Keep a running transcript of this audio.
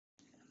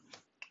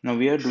Now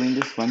we are doing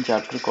this one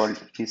chapter called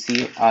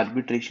PCA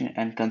Arbitration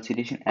and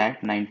Conciliation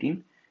Act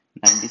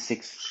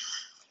 1996.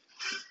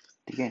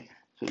 Okay,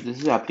 so this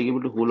is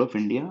applicable to whole of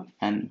India,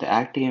 and the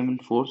act came in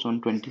force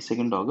on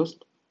 22nd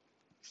August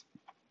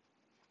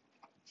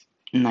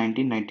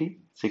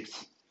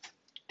 1996.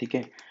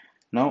 Okay,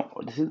 now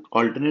this is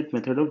alternate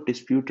method of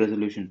dispute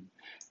resolution.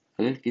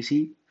 अगर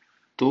किसी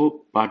दो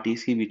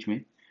parties के बीच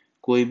में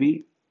कोई भी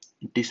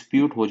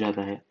dispute हो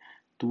जाता है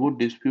तो वो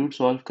डिस्प्यूट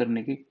सॉल्व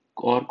करने के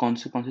और कौन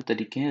से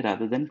तरीके हैं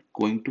rather than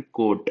going to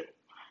court,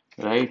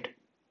 right?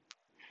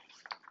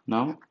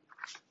 Now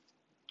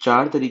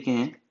चार तरीके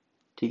हैं,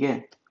 ठीक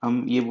है।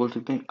 हम ये बोल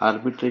सकते हैं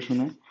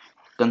आर्बिट्रेशन है,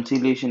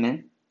 कंसीलिएशन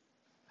है,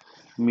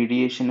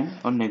 मीडिएशन है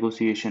और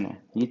नेगोशिएशन है।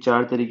 ये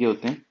चार तरीके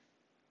होते हैं।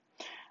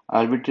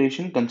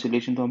 आर्बिट्रेशन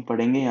कंसीलिएशन तो हम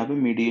पढ़ेंगे यहाँ पे,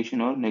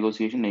 मीडिएशन और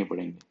नेगोशिएशन नहीं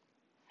पढ़ेंगे।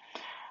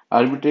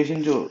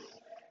 आर्बिट्रेशन जो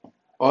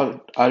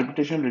और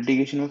आर्बिट्रेशन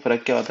लिटिगेशन में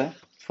फर्क क्या होता है,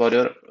 फॉर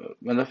योर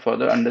मतलब for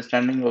the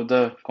understanding of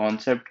the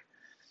concept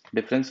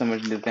difference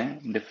समझ लेते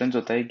हैं। डिफरेंस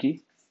होता है कि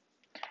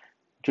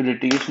जो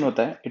लिटिगेशन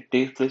होता है it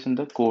takes place in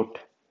the court,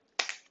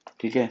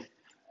 ठीक है।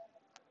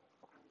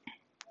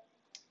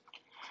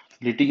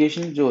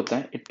 लिटिगेशन जो होता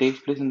है it takes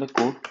place in the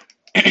court.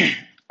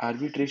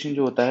 Arbitration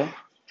जो होता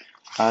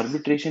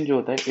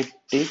है it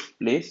takes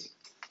place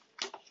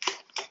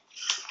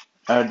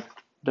at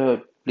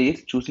the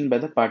place chosen by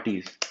the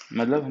parties.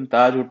 मतलब हम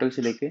ताज होटल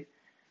से लेके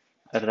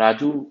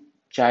राजू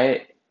चाय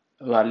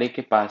वाले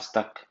के पास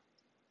तक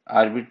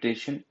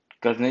आर्बिट्रेशन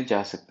करने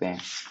जा सकते हैं,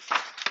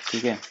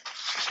 ठीक है।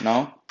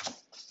 Now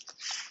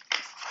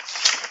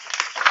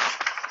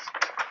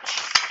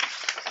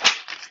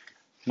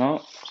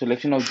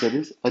selection of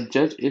judges. A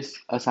judge is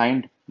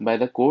assigned by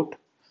the court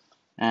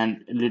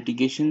and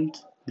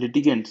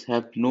litigants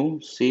have no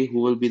say who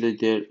will be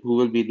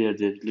their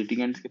judge.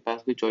 Litigants के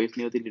पास कोई choice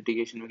नहीं होती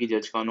litigation में कि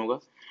judge कौन होगा।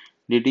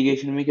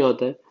 Litigation में क्या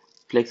होता है,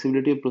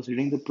 flexibility of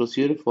proceeding. The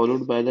procedure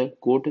followed by the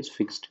court is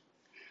fixed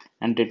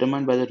and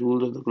determined by the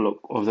rules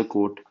of the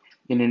court.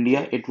 In India,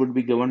 it would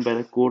be governed by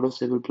the Code of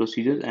Civil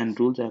Procedures and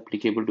rules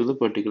applicable to the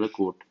particular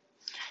court.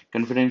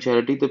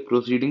 Confidentiality. The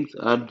proceedings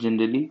are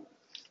generally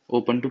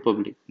open to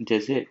public.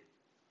 जैसे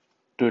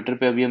Twitter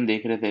पे अभी हम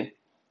देख रहे थे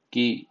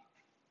कि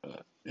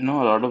a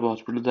lot of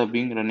hospitals are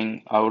being running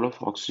out of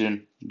oxygen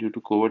due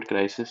to COVID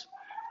crisis.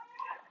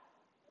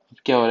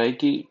 क्या हो रहा है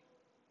कि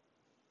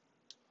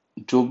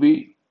जो भी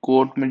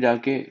कोर्ट में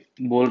जाके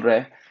बोल रहा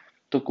है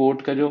तो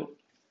कोर्ट का जो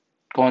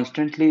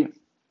कॉन्स्टेंटली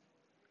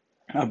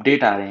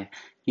अपडेट आ रहे हैं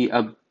कि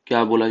अब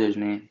क्या बोला जज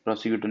ने,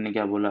 प्रोसिक्यूटर ने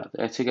क्या बोला,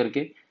 तो ऐसे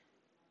करके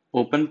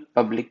ओपन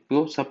पब्लिक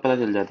को सब पता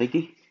चल जाता है कि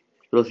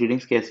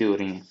प्रोसीडिंग्स कैसे हो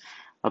रही हैं।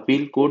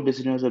 Appeal court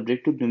decision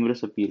subject to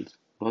numerous appeals.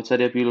 बहुत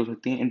सारी अपील हो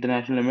सकती हैं।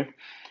 International limit.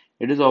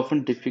 It is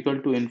often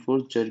difficult to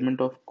enforce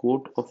judgement of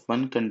court of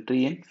one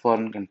country in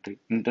foreign country.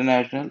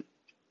 International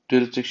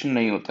jurisdiction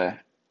नहीं होता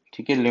है,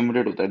 ठीक है,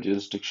 लिमिटेड होता है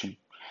जुरिस्डिक्शन।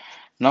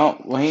 नाउ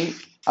वहीं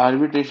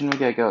आर्बिट्रेशन में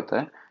क्या क्या होता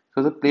है।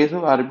 So the place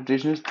of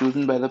arbitration is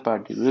chosen by the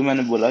party. जो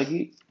मैंने बोला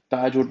कि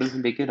ताज होटल से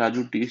लेके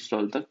राजू टी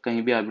स्टॉल तक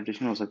कहीं भी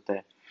आर्बिट्रेशन हो सकता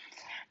है।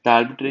 The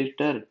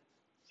arbitrator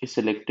is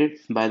selected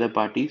by the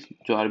parties.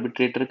 जो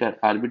आर्बिट्रेटर का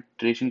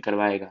आर्बिट्रेशन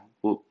करवाएगा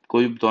वो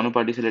कोई दोनों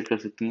पार्टी सिलेक्ट कर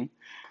सकती हैं।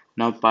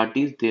 Now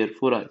parties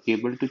therefore are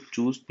able to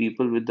choose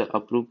people with the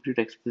appropriate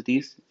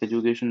expertise,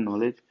 education,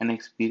 knowledge, and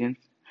experience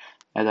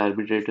as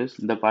arbitrators.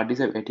 The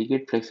parties have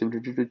adequate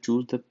flexibility to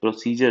choose the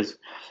procedures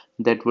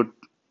that would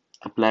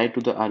apply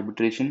to the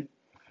arbitration.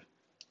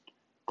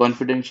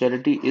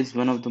 Confidentiality is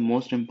one of the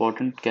most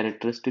important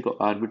characteristic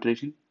of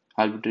arbitration.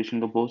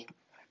 Arbitration का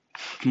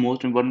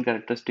most important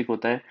characteristic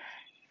होता है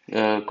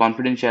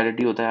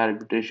confidentiality होता है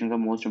arbitration का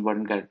most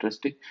important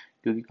characteristic.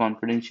 क्योंकि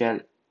confidential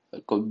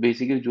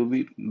basically जो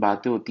भी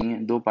बातें होती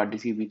हैं दो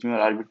पार्टीज के बीच में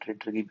और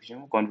आर्बिट्रेटर के बीच में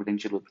वो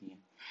कॉन्फिडेंशियल होती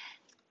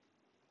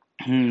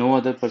हैं। No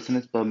other person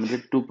is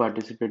permitted to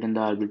participate in the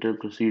arbitral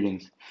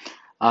proceedings.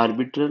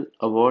 Arbitral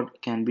award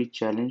can be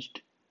challenged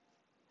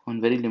on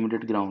very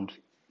limited grounds,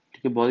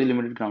 ठीक है, बहुत ही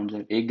लिमिटेड ग्राउंड्स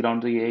है। एक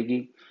ग्राउंड तो ये है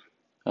कि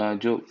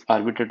जो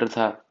आर्बिट्रेटर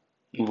था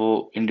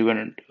वो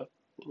इंडिपेंडेंट,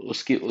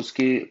 उसकी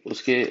उसकी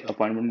उसके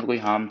अपॉइंटमेंट में कोई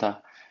हार्म था,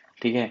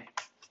 ठीक है,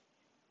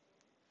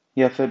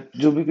 या फिर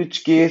जो भी कुछ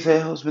केस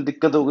है उसमें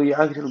दिक्कत हो गई,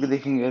 आगे चल के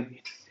देखेंगे अभी।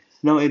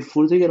 Now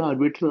enforcing an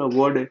arbitral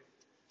award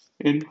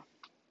in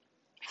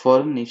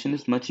foreign nation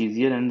is much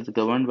easier and is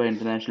governed by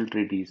international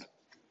treaties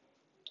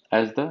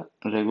as the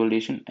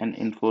regulation and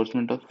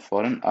enforcement of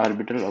foreign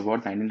arbitral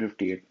award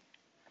 1958।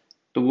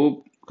 तो वो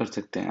कर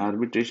सकते हैं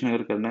आर्बिट्रेशन,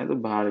 अगर करना है तो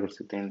बाहर कर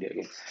सकते हैं इंडिया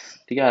के,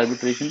 ठीक है।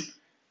 Arbitration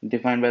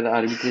defined by the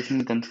Arbitration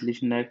and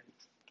Conciliation Act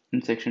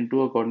in Section 2,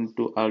 according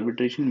to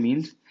arbitration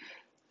means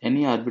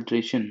any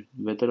arbitration,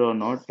 whether or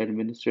not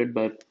administered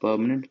by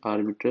permanent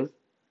arbitral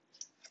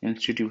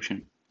institution.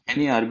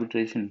 Any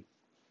arbitration.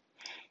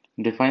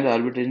 Define the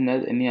arbitration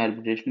as any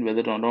arbitration,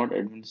 whether or not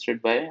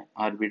administered by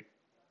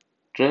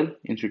arbitral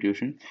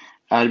institution.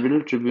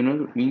 Arbitral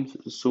tribunal means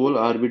sole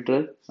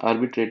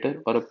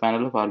arbitrator or a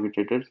panel of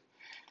arbitrators.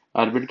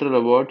 Arbitral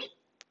awards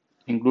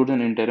includes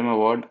an interim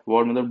award.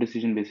 Award मतलब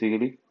decision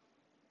basically.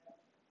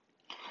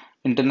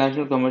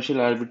 International commercial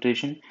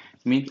arbitration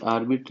means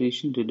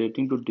arbitration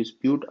relating to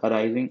dispute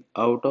arising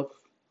out of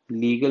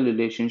legal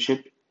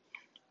relationship,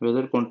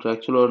 whether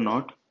contractual or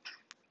not,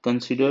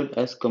 considered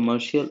as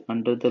commercial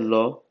under the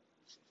law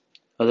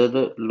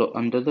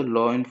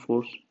in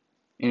force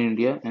in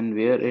India, and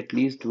where at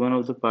least one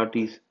of the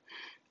parties,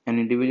 an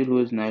individual who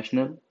is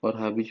national or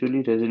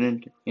habitually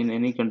resident in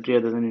any country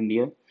other than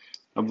India,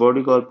 a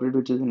body corporate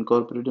which is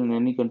incorporated in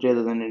any country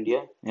other than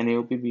India, an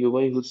AOP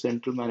BOY whose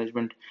central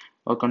management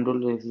or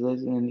control is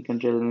exercised in any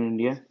country other than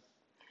India,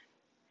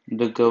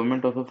 the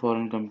government of a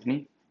foreign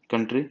country.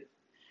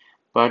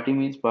 Party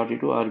means party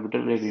to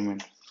arbitral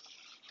agreement.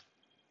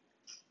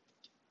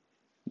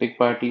 एक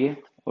party है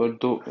और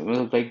दो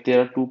मतलब like there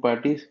are to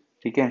parties,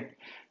 ठीक है,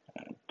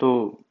 तो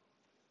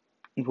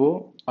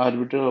वो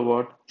arbitral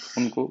award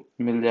उनको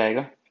मिल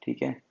जाएगा,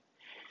 ठीक है।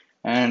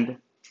 एंड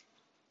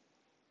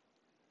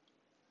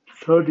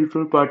थर्ड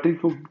न्यूट्रल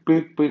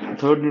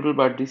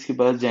पार्टीज के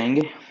पास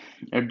जाएंगे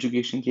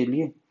एजुकेशन के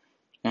लिए,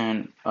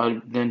 and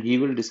then he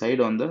will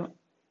decide on the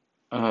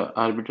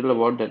arbitral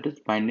award that is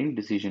binding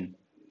decision.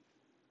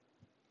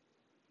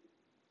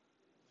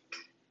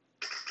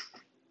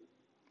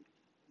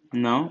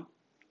 Now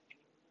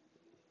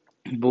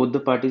both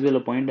the parties will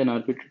appoint an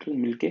arbitrator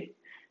मिलके,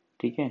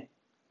 ठीक है,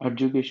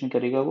 एजुकेशन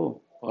करेगा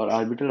वो और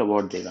आर्बिट्रल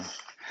अवार्ड देगा।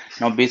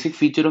 Now basic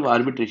feature of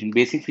arbitration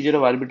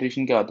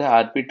क्या होता है?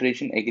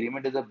 Arbitration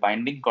agreement is a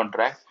binding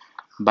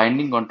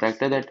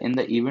contract that in the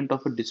event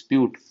of a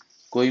dispute,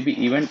 कोई भी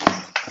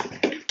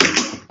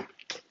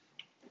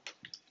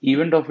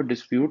event of a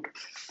dispute,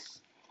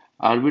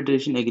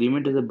 arbitration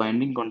agreement is a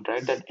binding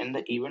contract that in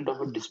the event of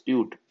a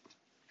dispute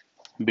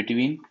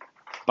between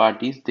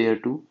parties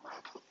thereto,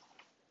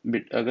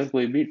 अगर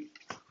कोई भी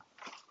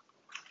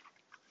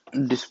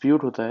dispute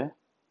होता है,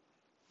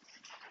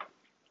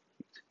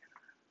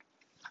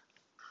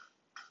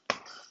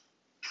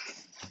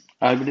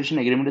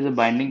 arbitration agreement is a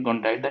binding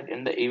contract that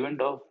in the event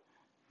of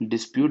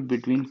dispute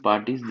between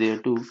parties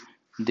thereto,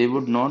 they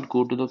would not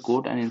go to the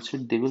court and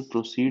instead they will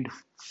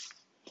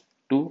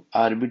to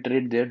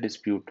arbitrate their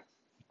dispute.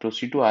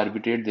 Proceed to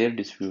arbitrate their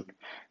dispute.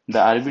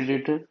 The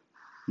arbitrator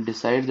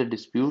decides the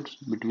disputes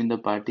between the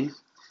parties.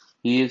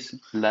 He is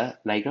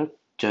like a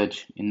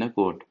judge in the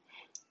court.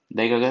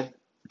 Like अगर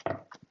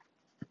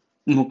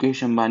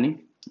मुकेश अंबानी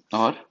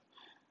और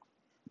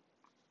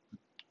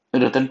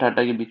रतन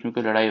टाटा के बीच में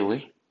कोई लड़ाई हो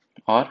गई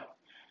और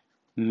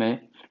मैं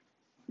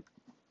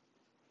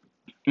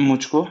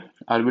मुझको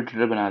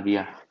आर्बिट्रेटर बना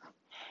दिया,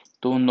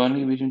 तो उन दोनों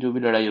के बीच में जो भी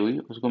लड़ाई होगी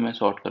उसको मैं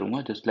सॉर्ट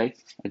करूंगा, just like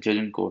a judge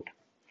in court.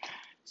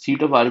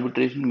 Seat of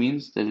arbitration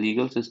means the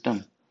legal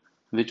system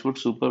which would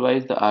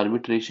supervise the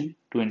arbitration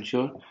to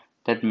ensure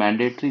that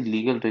mandatory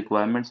legal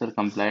requirements are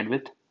complied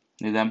with.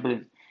 Example,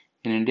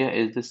 in India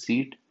is the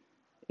seat.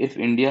 If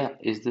India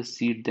is the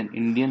seat, then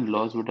Indian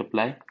laws would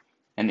apply.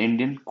 An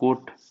Indian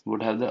court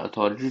would have the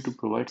authority to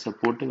provide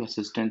supportive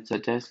assistance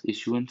such as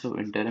issuance of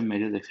interim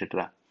measures,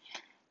 etc.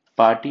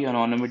 Party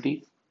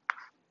anonymity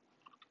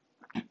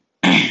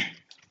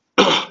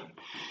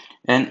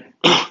and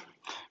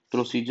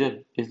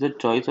procedure is the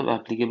choice of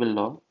applicable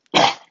law.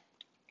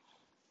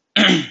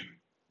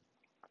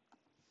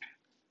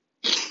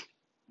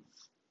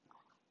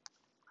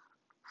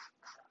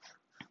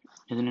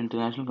 Is an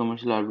international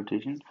commercial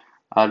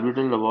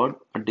arbitral award,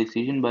 a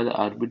decision by the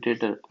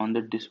arbitrator on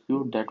the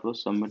dispute that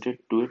was submitted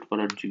to it for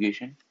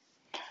adjudication.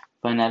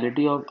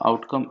 Finality of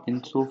outcome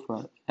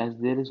insofar as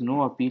there is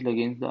no appeal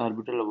against the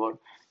arbitral award.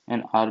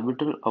 An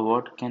arbitral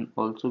award can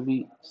also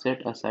be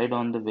set aside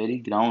on the very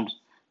grounds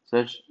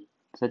such,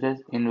 such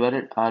as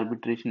invalid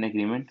arbitration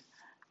agreement,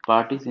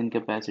 parties'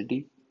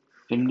 incapacity,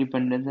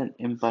 independence and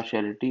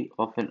impartiality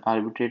of an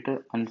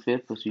arbitrator, unfair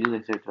procedures,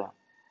 etc.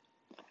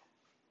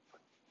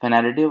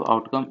 Finality of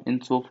outcome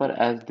insofar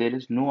as there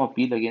is no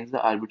appeal against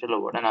the arbitral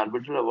award. An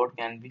arbitral award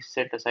can be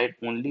set aside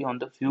only on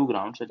the few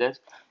grounds such as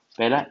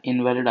पहला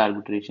invalid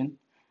arbitration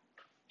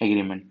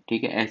agreement,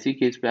 ठीक है, ऐसी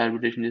case पे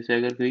arbitration, जैसे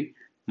अगर कोई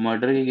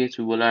murder के case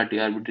पे बोला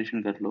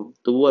आर्बिट्रेशन कर लो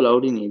तो वो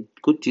अलाउड ही नहीं है,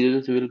 कुछ चीजें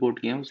जो सिविल कोर्ट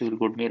की हैं वो सिविल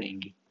कोर्ट में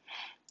रहेंगी,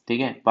 ठीक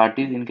है।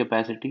 Parties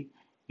incapacity,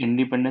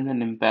 independence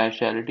and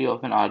impartiality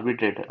of N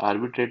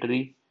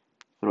arbitrary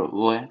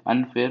वो है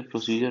अनफेयर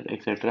प्रोसीजर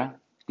एक्सेट्रा,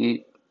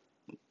 कि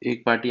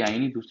एक पार्टी आई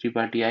नहीं दूसरी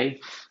पार्टी आई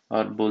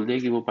और बोल दे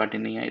कि वो पार्टी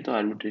नहीं आई तो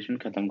आर्बिट्रेशन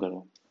खत्म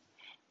करो,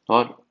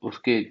 और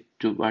उसके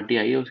जो पार्टी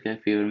आई है उसके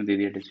फेवर में दे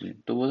दिया डिसीजन,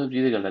 तो वो सब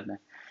चीज़ें गलत है,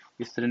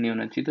 इस तरह नहीं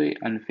होना चाहिए, तो ये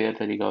अनफेयर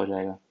तरीका हो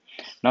जाएगा।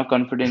 Now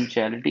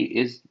confidentiality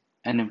is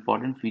an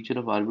important feature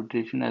of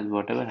arbitration as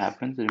whatever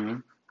happens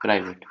remains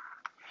private.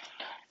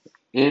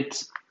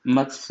 It's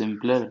much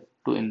simpler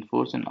to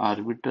enforce an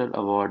arbitral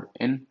award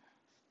in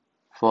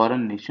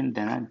foreign nation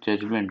than a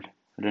judgment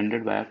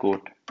rendered by a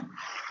court.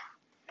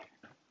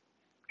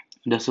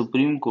 The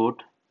Supreme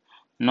Court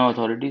now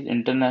authorities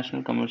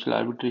international commercial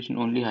arbitration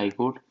only High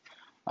Court,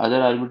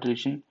 other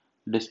arbitration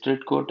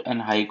District Court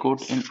and High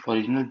Court in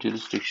original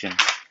jurisdiction.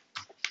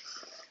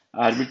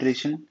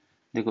 Arbitration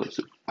देखो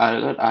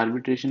अगर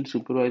arbitration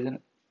supervision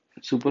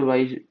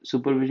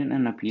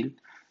and appeal,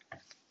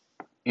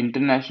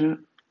 international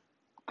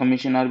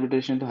commission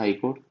arbitration तो high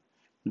court,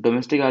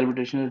 domestic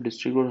arbitration तो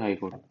district court, high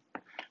court.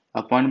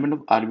 Appointment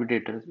of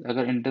arbitrator,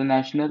 अगर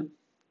international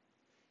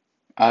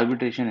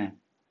arbitration है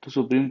तो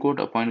supreme court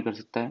appoint कर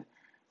सकता है,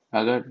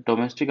 अगर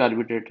डोमेस्टिक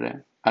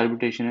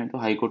आर्बिट्रेशन है तो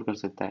हाई कोर्ट कर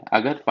सकता है,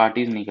 अगर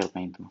पार्टीज नहीं कर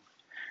पाई तो।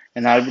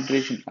 N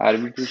arbitration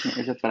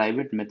is a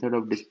private method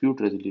of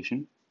dispute resolution.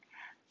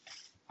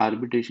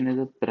 Arbitration is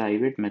a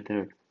private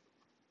method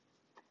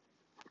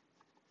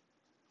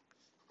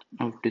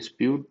of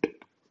dispute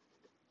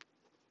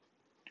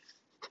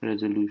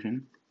resolution.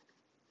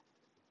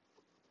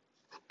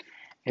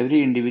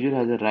 Every individual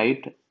has a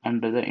right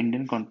under the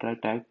Indian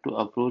Contract Act to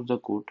approach the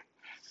court.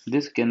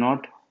 This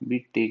cannot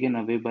be taken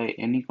away by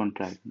any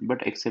contract,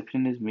 but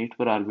exception is made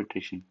for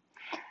arbitration.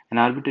 An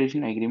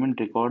arbitration agreement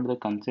records the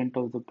consent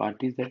of the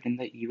parties that in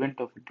the event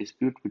of a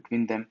dispute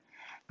between them,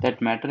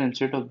 that matter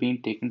instead of being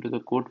taken to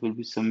the court will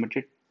be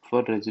submitted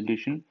for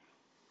resolution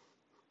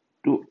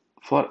to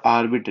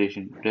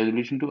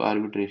resolution to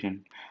arbitration.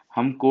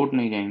 हम court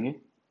नहीं जाएंगे,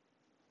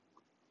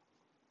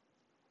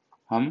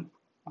 हम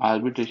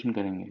arbitration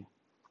करेंगे,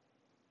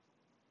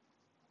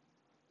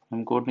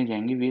 हम court नहीं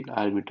जाएंगे,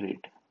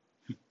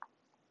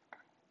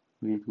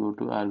 we'll go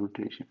to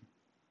arbitration.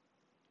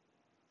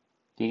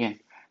 ठीक है।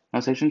 Now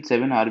section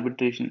 7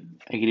 arbitration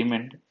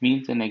agreement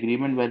means an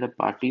agreement by the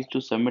parties to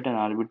submit an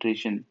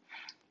arbitration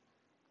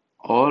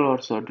all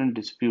or certain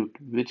dispute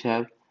which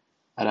have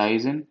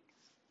arisen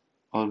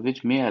or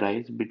which may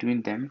arise between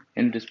them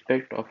in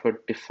respect of a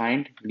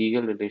defined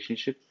legal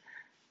relationship,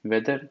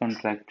 whether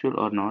contractual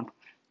or not.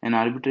 An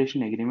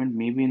arbitration agreement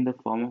may be in the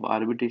form of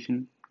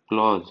arbitration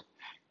clause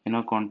in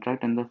a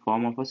contract in the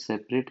form of a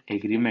separate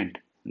agreement,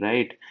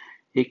 right?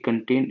 एक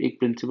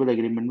principal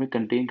agreement में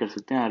contain कर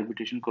सकते हैं,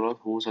 arbitration clause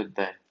हो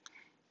सकता है।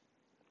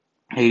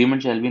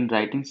 Agreement shall be in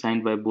writing,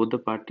 signed by both the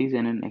parties,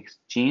 and an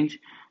exchange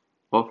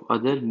of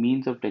other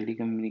means of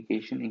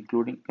telecommunication,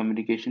 including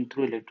communication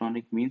through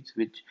electronic means,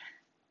 which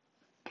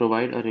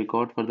provide a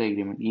record for the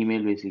agreement.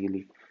 Email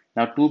basically.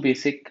 Now, two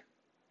basic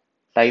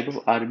type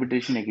of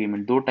arbitration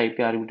agreement, दो type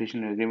के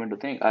arbitration agreement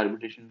होते हैं, एक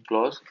arbitration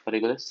clause और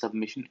एक होता है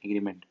submission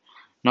agreement.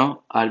 Now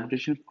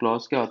arbitration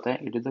clause क्या होता है?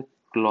 It is a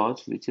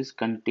clause which is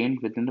contained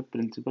with in the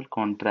principal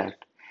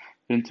contract.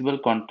 Principal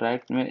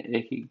contract में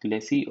एक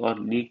लेसी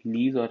और एक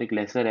लीज और एक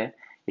लेसर है,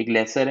 एक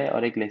लेसर है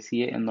और एक लेसी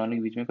है, इन दोनों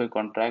के बीच में कोई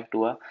कॉन्ट्रैक्ट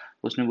हुआ,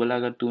 उसने बोला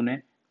अगर तूने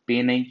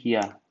पे नहीं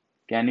किया,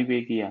 क्या नहीं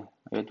पे किया,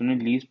 अगर तूने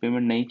लीज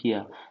पेमेंट नहीं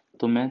किया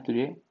तो मैं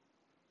तुझे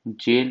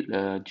जेल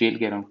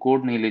कह रहा हूँ,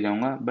 कोर्ट नहीं ले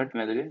जाऊंगा, बट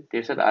मैं तुझे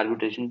तेरे साथ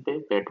आर्बिट्रेशन पे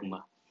बैठूंगा।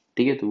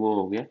 ठीक है, तो वो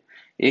हो गया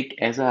एक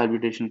ऐसा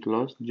आर्बिट्रेशन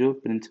क्लॉज जो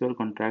प्रिंसिपल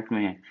कॉन्ट्रैक्ट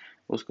में है,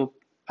 उसको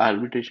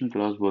आर्बिट्रेशन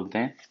क्लॉज बोलते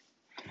हैं।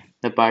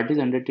 The parties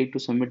undertake to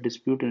submit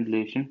dispute in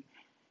relation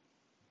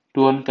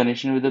to one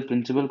connection with the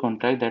principal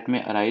contract that may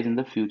arise in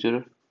the future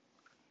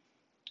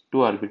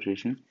to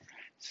arbitration.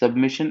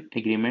 Submission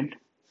agreement,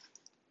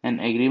 an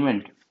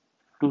agreement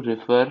to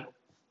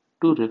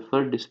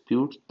refer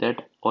disputes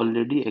that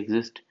already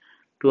exist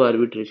to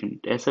arbitration.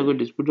 ऐसा कोई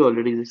dispute जो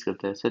already exist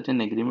करता है, such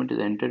an agreement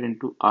is entered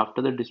into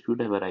after the dispute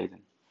have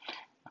arisen.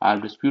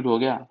 dispute हो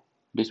गया,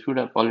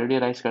 dispute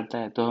already arise करता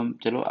है, तो हम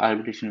चलो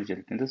arbitration में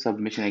चलते हैं, तो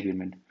submission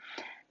agreement.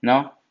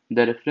 Now,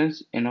 the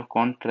reference in a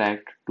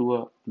contract to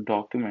a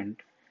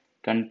document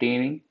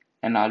containing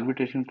an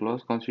arbitration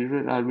clause constitutes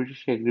an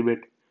arbitration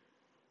agreement.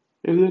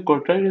 If the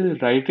contract is in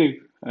writing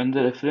and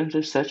the reference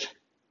is such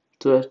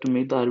so as to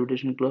make the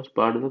arbitration clause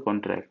part of the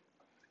contract.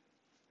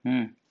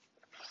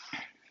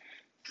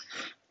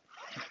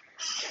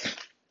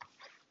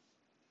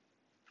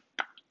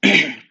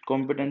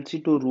 Competency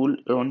to rule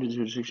on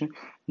jurisdiction.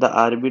 The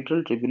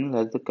arbitral tribunal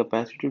has the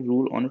capacity to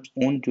rule on its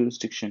own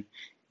jurisdiction,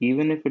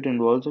 even if it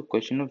involves a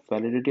question of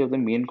validity of the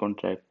main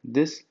contract.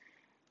 This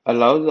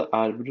allows the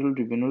arbitral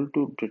tribunal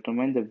to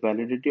determine the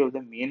validity of the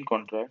main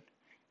contract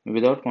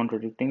without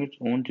contradicting its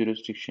own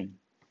jurisdiction.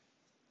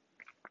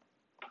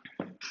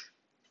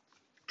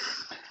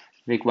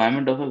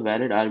 Requirement of a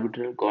valid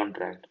arbitral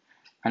contract.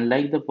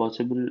 Unlike the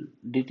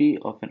possibility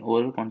of an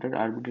oral contract,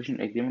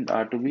 arbitration agreements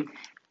are to be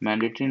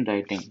mandatory in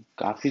writing.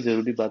 काफी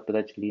जरूरी बात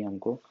पता चली है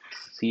हमको,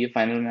 CA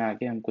final में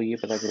आके हमको ये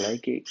पता चला है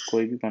कि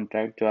कोई भी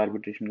कॉन्ट्रैक्ट जो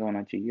आर्बिट्रेशन का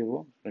होना चाहिए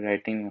वो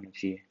राइटिंग में होना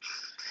चाहिए।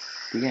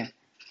 ठीक है।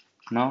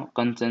 Now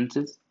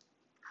consensus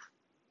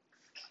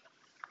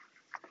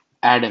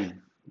ad idem,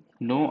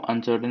 no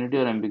uncertainty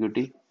और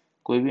एम्बिग्यूटी,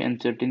 कोई भी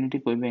अनसर्टेनिटी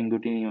कोई भी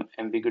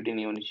एम्बिग्यूटी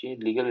नहीं होनी चाहिए।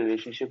 Legal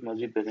relationship must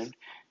be present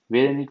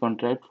where any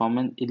contract form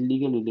an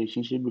illegal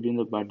relationship between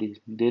the parties.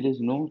 There is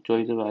no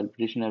choice of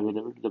arbitration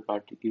available to the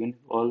party, even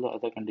if all the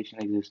other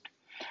conditions exist.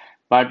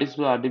 Parties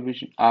to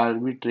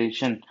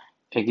arbitration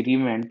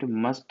agreement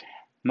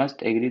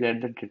must agree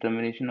that the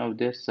determination of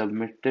their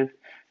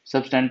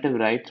substantive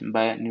rights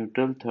by a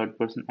neutral third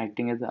person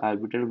acting as the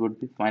arbitrator would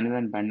be final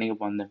and binding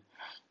upon them.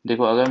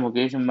 देखो, अगर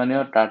मुकेश अंबानी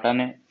और टाटा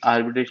ने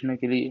arbitration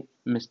के लिए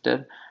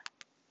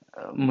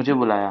मुझे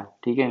बुलाया,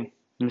 ठीक है,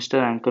 मिस्टर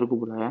एंकर को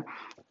बुलाया,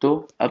 तो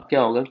अब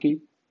क्या होगा कि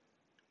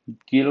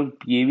ये लोग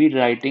ये भी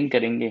राइटिंग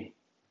करेंगे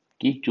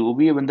कि जो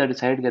भी ये बंदा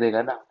डिसाइड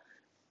करेगा ना,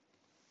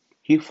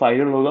 ही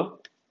फाइनल होगा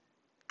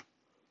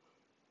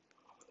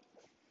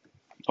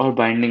और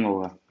बाइंडिंग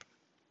होगा।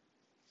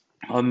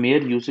 और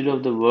mere usage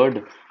of the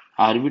word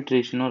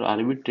arbitration और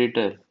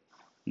arbitrator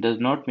does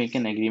not make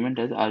an agreement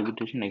as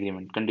arbitration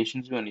agreement.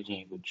 Conditions भी होनी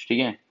चाहिए कुछ, ठीक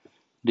है।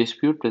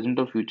 Dispute present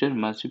or future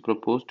must be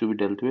proposed to be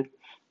dealt with.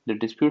 The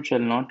dispute shall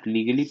not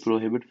legally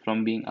prohibit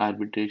from being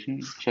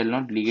arbitration shall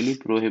not legally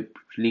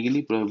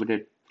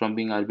prohibited from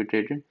being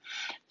arbitrated.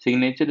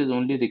 Signature is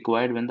only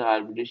required when the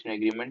arbitration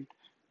agreement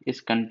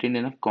is contained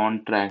in a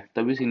contract.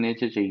 तभी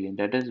signature चाहिए.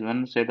 That is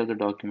one set of the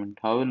document.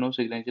 However, no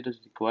signature is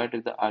required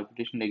if the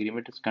arbitration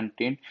agreement is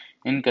contained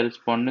in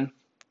correspondence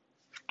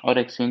or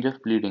exchange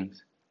of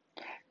pleadings.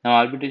 Now,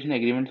 arbitration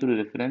agreement through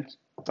reference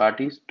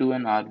parties to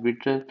an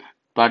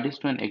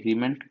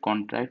agreement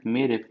contract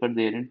may refer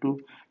therein to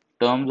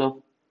terms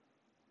of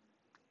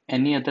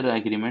any other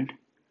agreement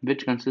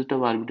which consist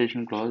of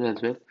arbitration clause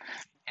as well.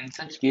 In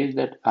such case,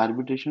 that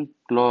arbitration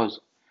clause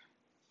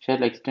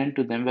shall extend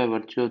to them by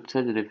virtue of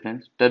such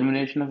reference.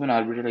 Termination of an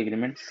arbitral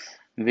agreement.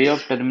 Way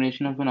of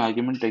termination of an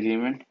argument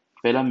agreement.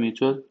 पहला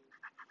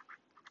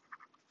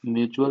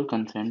mutual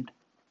consent.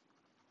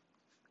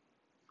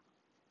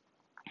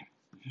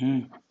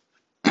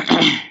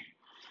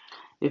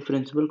 If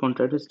principal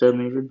contract is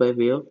terminated by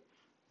way of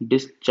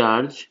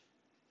discharge,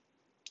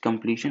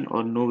 completion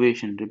or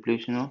novation,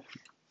 repletion of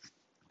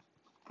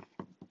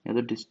या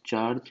तो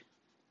discharge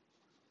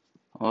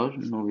और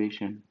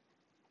novation,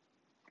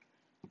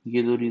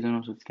 ये दो reason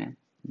हो सकते हैं,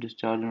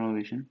 discharge और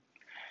novation.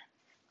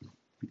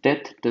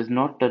 Death does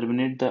not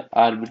terminate the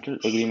arbitral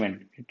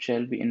agreement. It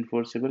shall be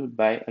enforceable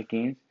by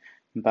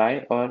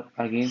or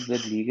against the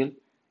legal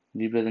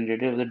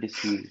representative of the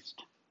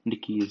deceased.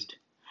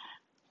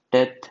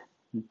 Death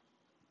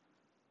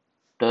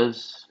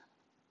does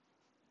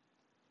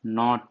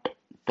not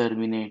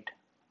terminate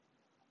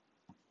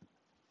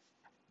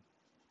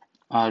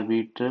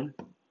arbitral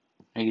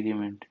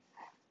agreement.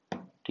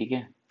 ठीक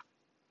है.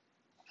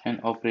 And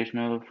operation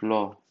of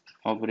law.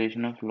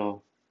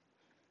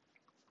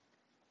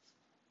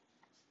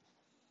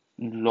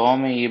 Law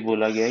में ये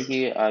बोला गया है कि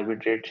ये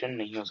arbitration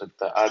नहीं हो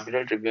सकता.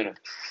 Arbitral tribunal,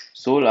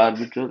 sole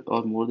arbitral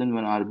or more than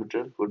one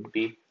arbitral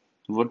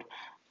would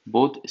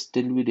both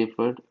still be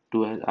referred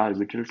to as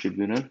arbitral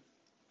tribunal.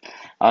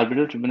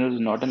 Arbitral tribunal is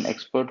not an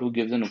expert who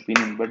gives an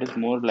opinion, but is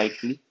more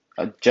likely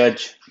a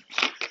judge,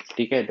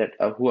 ठीक है, that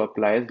who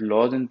applies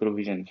laws and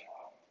provisions.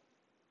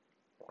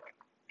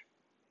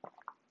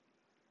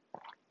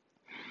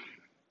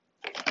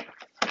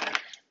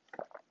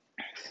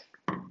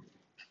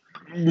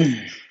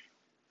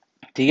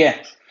 ठीक है.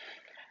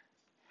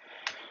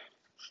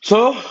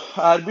 So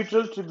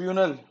arbitral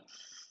tribunal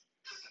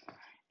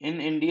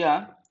in India,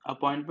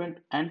 appointment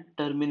and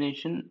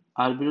termination.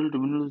 Arbitral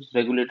tribunal is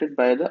regulated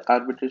by the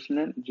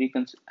Arbitration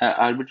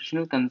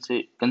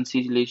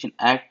Conciliation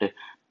Act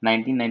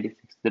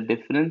 1996. The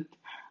different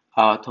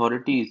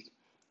authorities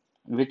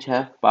which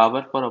have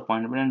power for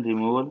appointment and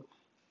removal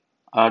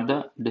are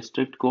the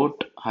District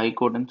Court, High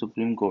Court and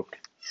Supreme Court.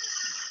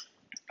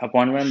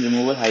 Appointment and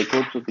removal High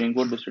Court, Supreme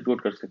Court, District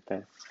Court कर सकता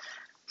है.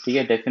 ठीक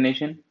है.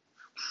 Definition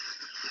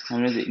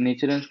हमने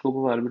nature and scope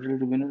of arbitral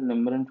tribunal,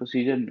 number and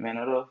procedure,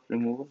 manner of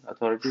removal,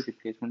 authority,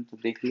 replacement तो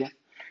देख लिया.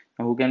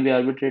 Who can be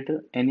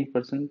arbitrator? Any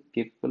person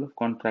capable of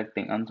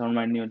contracting, unsound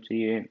mind नहीं होना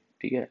चाहिए,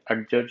 ठीक है,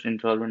 एडजस्ट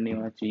इंसॉल्वेंट नहीं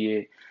होना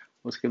चाहिए,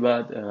 उसके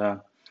बाद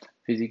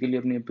फिजिकली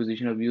अपनी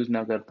पोजीशन अब्यूज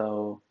ना करता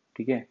हो,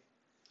 ठीक है,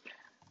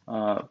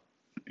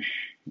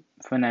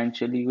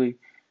 फाइनेंशियली कोई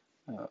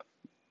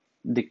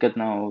दिक्कत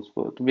ना हो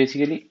उसको, तो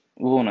बेसिकली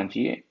वो होना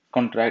चाहिए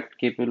contract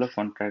capable of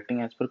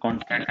contracting as per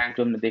contract act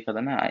जो हमने देखा था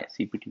ना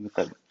सीपीटी में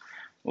तब.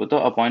 वो तो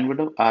appointment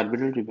of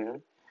arbitral tribunal.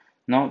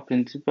 Now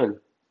principle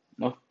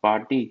of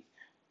party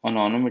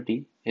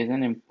anonymity is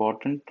an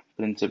important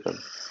principle.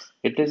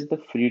 It is the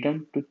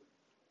freedom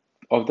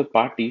of the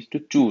parties to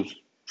choose.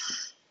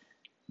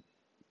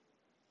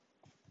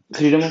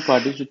 Freedom of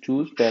parties to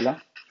choose. पहला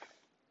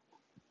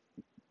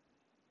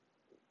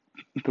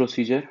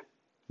procedure,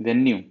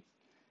 venue,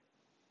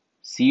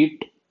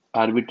 seat,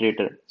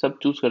 arbitrator, सब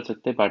choose कर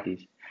सकते हैं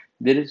parties.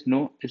 There is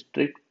no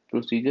strict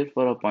procedure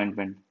for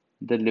appointment.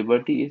 The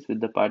liberty is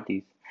with the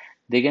parties.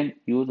 They can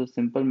use a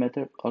simple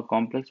method or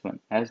complex one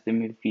as they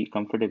may feel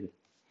comfortable.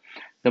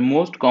 The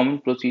most common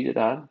procedure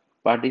are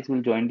parties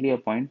will jointly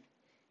appoint.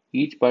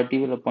 Each party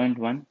will appoint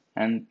one,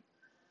 and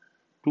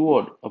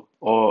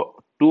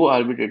two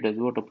arbitrators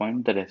would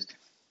appoint the rest.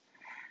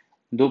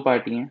 दो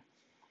party हैं,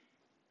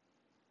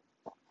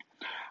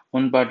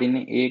 उन party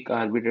ने एक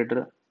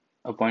arbitrator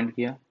appoint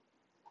किया,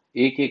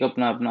 एक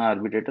अपना अपना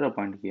arbitrator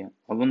appoint किया.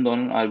 अब उन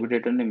दोनों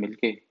आर्बिट्रेटर ने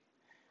मिलके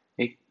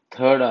एक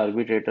थर्ड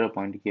आर्बिट्रेटर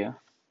अपॉइंट किया,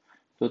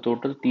 तो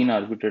टोटल 3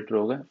 आर्बिट्रेटर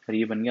हो गए और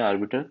ये बन गया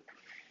आर्बिट्रल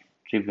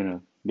ट्रिब्यूनल.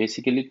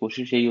 बेसिकली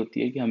कोशिश यही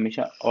होती है कि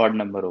हमेशा ऑड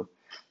नंबर हो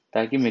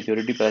ताकि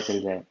मेच्योरिटी पता चल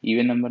जाए.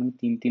 इवन नंबर में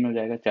 3-3 हो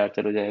जाएगा,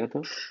 4-4 हो जाएगा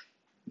तो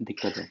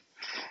दिक्कत है.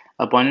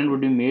 Appointment would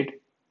be made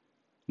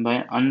by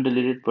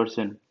unrelated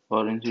person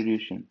और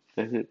इंस्टीट्यूशन.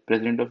 जैसे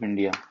प्रेसिडेंट ऑफ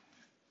इंडिया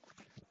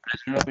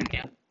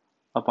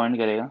अपॉइंट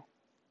करेगा,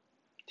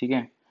 ठीक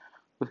है.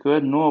 उसके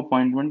बाद नो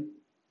अपॉइंटमेंट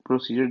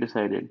प्रोसीजर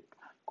डिसाइडेड.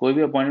 कोई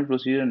भी अपॉइंटमेंट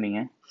प्रोसीजर नहीं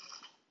है,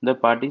 The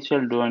parties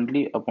shall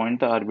jointly appoint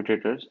the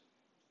arbitrators.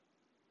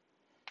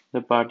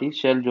 The parties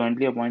shall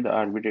jointly appoint the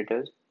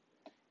arbitrators.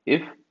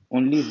 If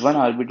only one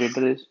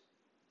arbitrator is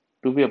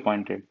to be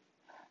appointed,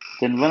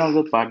 then one of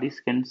the parties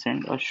can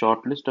send a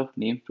short list of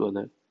names to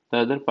other. The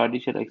other party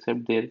shall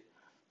accept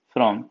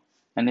therefrom,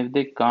 and if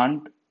they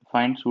can't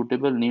find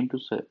suitable name to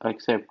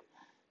accept,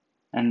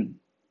 and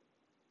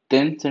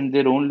then send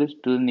their own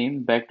list to the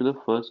name back to the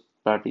first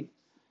party.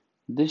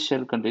 This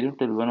shall continue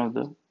till one of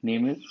the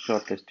name is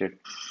shortlisted.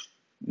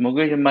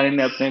 Mukesh Ambani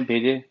ने अपने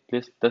भेजे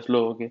list 10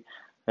 लोगों के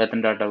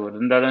रतन टाटा को।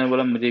 रतन टाटा ने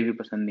बोला मुझे भी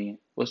पसंद नहीं है।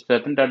 उस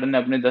रतन टाटा ने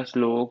अपने 10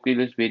 लोगों की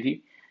लिस्ट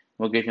भेजी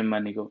मुकेश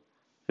अंबानी को।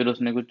 फिर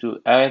उसने कुछ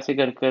ऐसे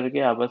कर करके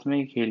आपस में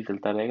ही खेल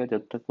चलता रहेगा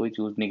जब तक कोई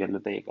चूज नहीं कर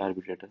लेता एक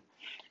arbitrator.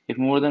 If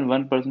more than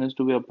one person is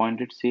to be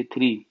appointed, say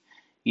three,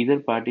 either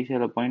party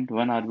shall appoint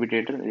one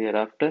arbitrator.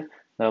 Thereafter,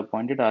 the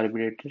appointed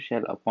arbitrator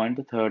shall appoint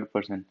the third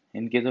person.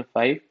 In case of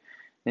five,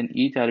 then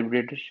each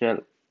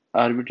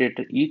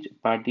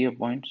party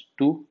appoints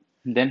two,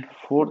 then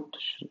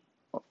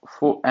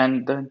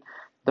and then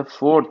the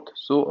fourth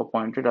so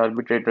appointed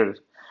arbitrator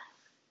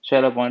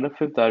shall appoint a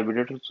fifth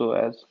arbitrator so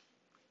as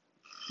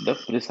the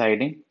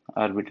presiding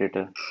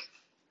arbitrator.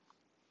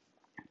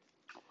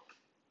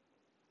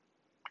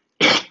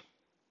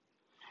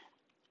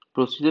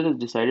 Procedure is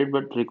decided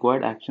but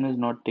required action is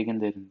not taken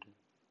therein.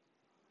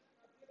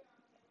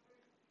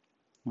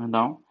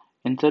 Now,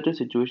 in such a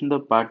situation, the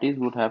parties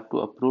would have to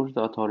approach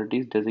the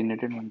authorities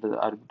designated under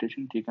the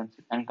Arbitration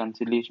and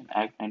Conciliation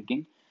Act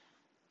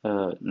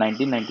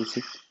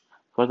 1996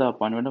 for the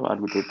appointment of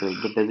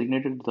arbitrators. The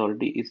designated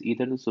authority is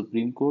either the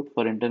Supreme Court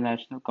for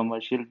International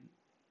Commercial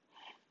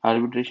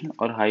Arbitration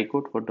or High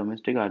Court for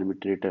Domestic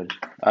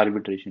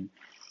Arbitration.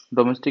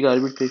 Domestic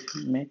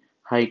arbitration में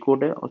high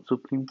court है और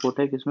supreme court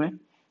है किसमें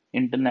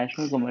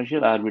international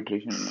commercial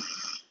arbitration में.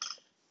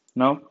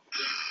 Now,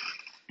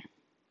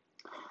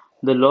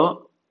 the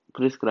law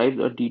prescribes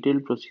a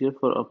detailed procedure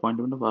for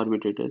appointment of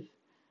arbitrators,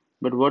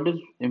 but what is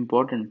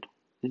important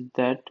is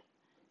that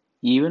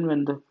even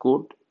when the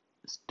court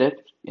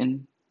steps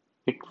in,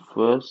 it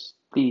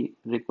firstly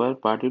requires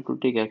party to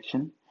take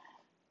action,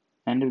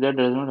 and if that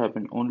does not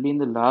happen, only in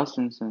the last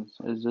instance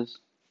is this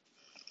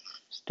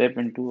step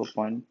into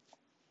appoint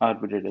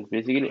arbitrators.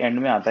 Basically, end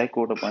में आता है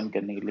court appoint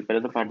करने के लिए, पहले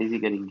तो parties ही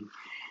करेंगी.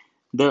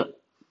 The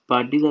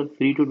parties are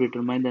free to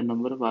determine the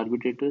number of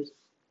arbitrators.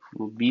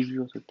 वो 20 भी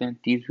हो सकते हैं,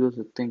 30 भी हो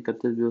सकते हैं,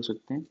 31 भी हो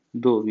सकते हैं,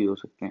 2 भी हो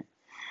सकते हैं,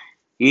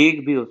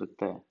 1 भी हो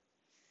सकता है.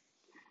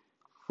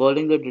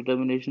 Following the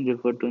determination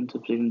referred to in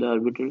subsection, the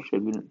arbitral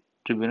tribunal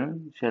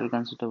shall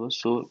consist of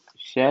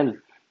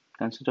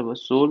a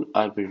sole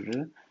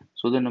arbitrator.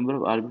 So the number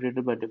of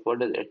arbitrators by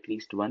default is at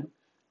least one.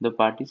 The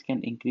parties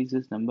can increase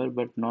this number,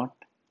 but not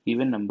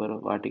even number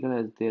of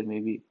articles, as there may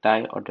be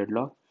tie or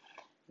deadlock.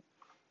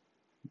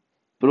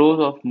 Pros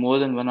of more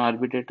than one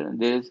arbitrator: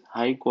 there is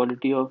high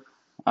quality of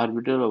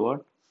arbitral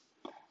award,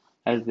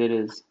 as there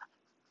is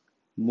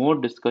more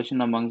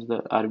discussion amongst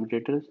the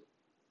arbitrators.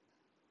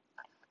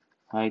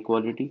 High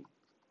quality.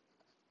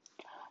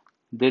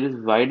 There is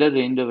wider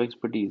range of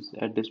expertise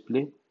at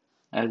display,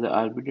 as the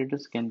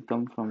arbitrators can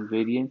come from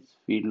various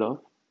field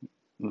of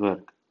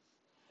work.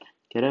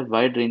 There are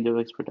wide range of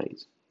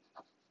expertise.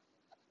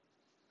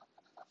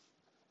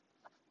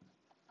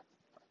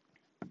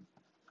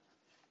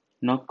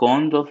 Now,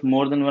 cons of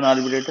more than one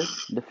arbitrator: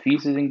 the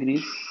fees is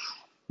increased,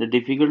 the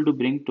difficult to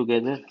bring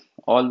together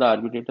all the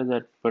arbitrators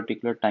at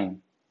particular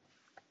time.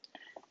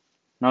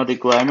 Now,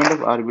 requirement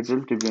of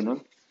arbitral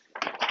tribunal.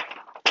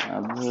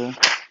 अब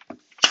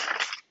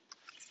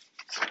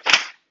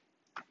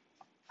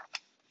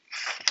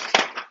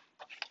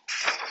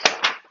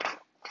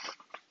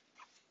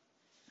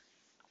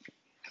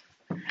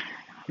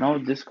now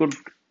this could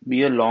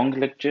be a long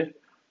lecture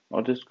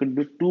or this could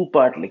be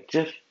two-part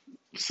lecture.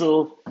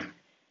 So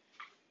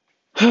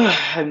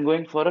I'm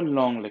going for a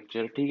long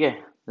lecture. ठीक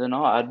है. So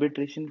now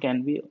arbitration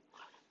can be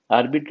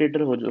arbitrator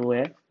जो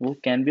है वो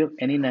can be of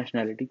any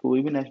nationality.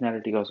 कोई भी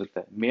nationality का हो सकता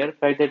है. Mere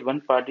fact that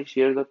one party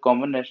shares a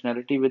common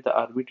nationality with the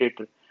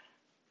arbitrator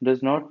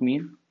does not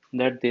mean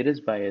that there is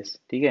bias.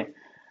 ठीक है.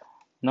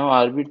 Now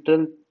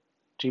arbitral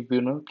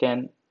tribunal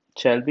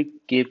shall be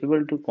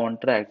capable to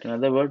contract. In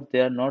other words,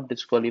 they are not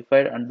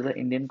disqualified under the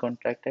Indian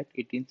Contract Act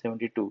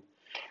 1872.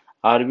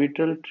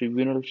 Arbitral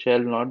tribunal shall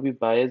not be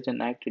biased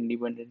and act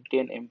independently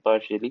and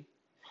impartially.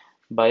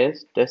 Bias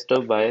is test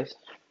of bias.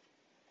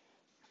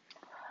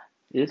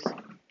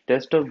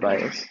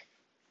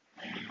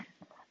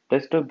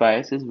 Test of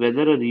bias is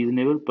whether a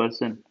reasonable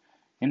person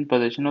in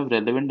possession of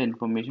relevant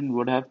information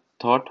would have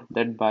thought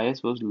that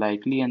bias was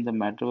likely and the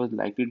matter was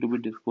likely to be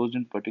disposed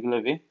in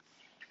particular way.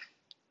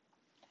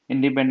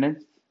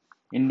 Independence,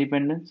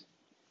 independence,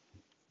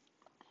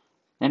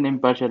 and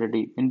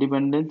impartiality.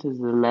 Independence is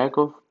the lack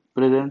of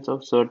presence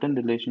of certain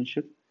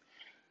relationship,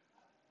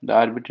 the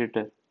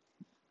arbitrator,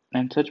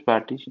 and such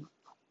parties,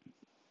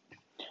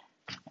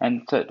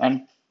 and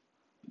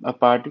a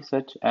party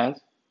such as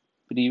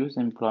previous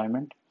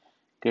employment,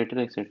 creditor,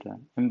 etc.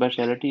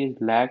 Impartiality is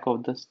lack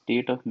of the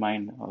state of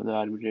mind of the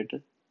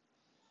arbitrator.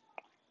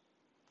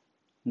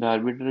 The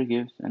arbiter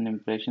gives an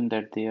impression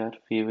that they are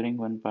favoring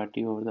one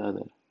party over the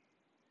other.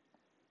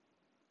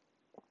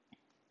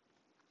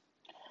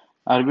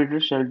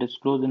 Arbiters shall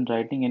disclose in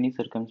writing any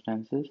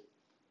circumstances,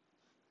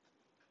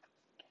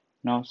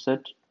 now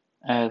such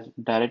as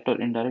direct or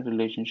indirect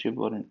relationship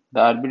the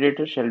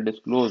arbitrator shall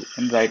disclose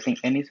in writing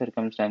any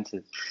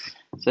circumstances,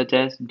 such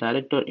as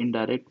direct or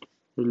indirect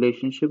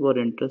relationship or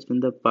interest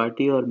in the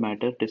party or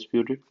matter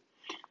disputed,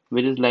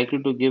 which is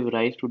likely to give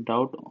rise to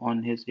doubt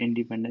on his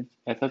independence.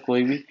 ऐसा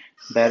कोई भी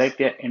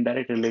direct या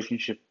indirect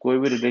relationship, कोई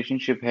भी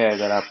relationship है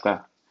अगर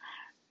आपका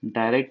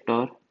direct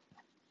और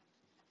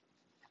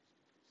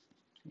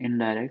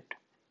इनडायरेक्ट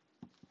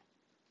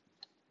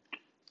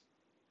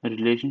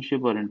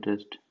रिलेशनशिप और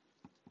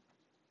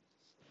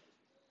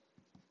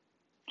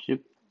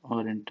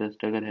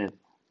इंटरेस्ट अगर है,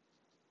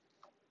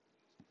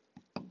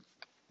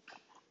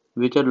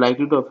 which are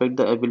likely to affect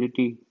the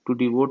ability to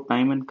devote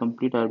time and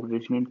complete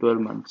arbitration in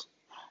 12 months.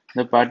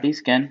 The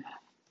parties can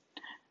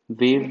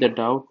waive the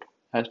doubt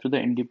as to the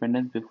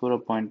independence and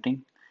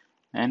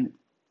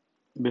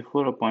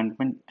before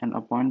appointment and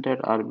appoint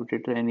that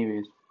arbitrator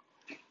anyways.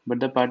 But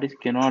the parties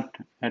cannot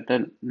at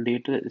a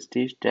later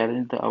stage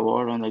challenge the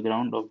award on the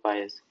ground of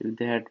bias if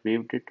they had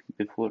waived it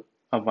before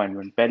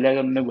appointment. पहले अगर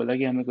उन्होंने बोला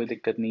कि हमें कोई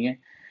दिक्कत नहीं है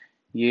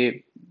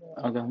ये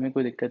अगर हमें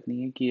कोई दिक्कत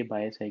नहीं है कि ये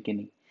बायस है कि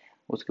नहीं,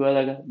 उसके बाद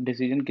अगर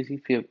डिसीजन किसी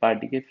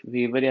पार्टी के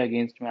फेवर या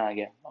अगेंस्ट में आ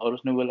गया और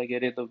उसने बोला कि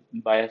अरे तो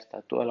बायस था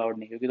तो अलाउड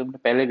नहीं, क्योंकि तुमने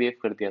पहले वेव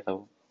कर दिया था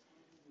वो.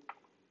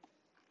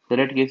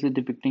 Select cases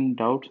depicting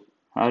doubts.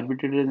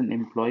 Arbitrator is an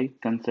employee,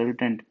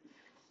 consultant,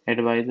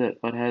 advisor,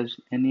 or has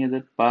any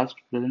other past,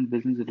 present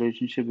business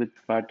relationship with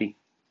party.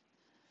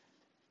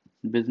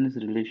 Business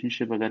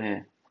relationship अगर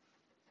है,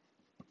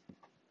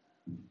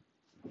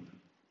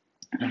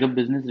 अगर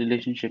business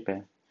relationship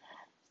है,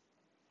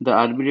 the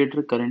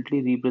arbitrator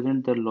currently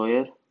represents the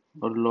lawyer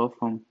or law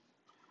firm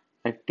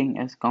acting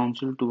as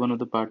counsel to one of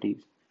the parties.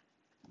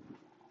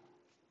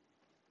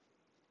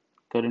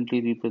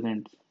 Currently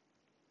represents.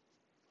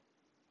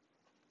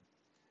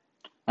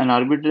 An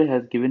arbitrator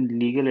has given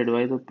legal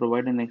advice or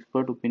provided an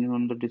expert opinion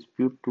on the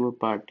dispute to a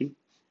party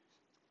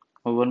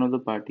or one of the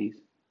parties.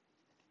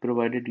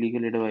 Provided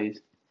legal advice.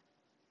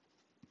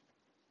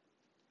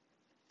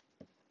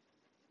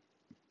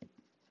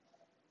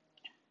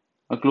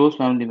 A close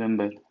family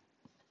member.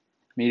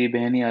 मेरी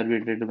बहन ही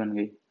arbitrator बन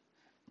गई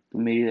तो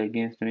मेरी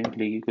against में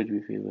लेगी कुछ भी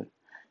फेवर.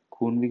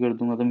 खून भी कर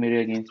दूंगा तो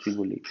मेरे अगेंस्ट ही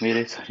बोलेगी,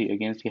 मेरे सॉरी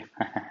अगेंस्ट क्या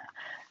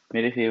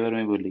मेरे फेवर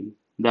में बोलेगी.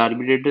 The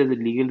arbitrator is the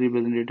legal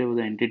representative of the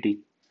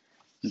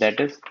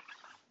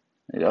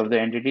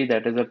entity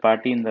that is a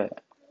party in the,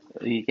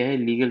 ये क्या है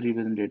लीगल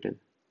रिप्रेजेंटेटिव.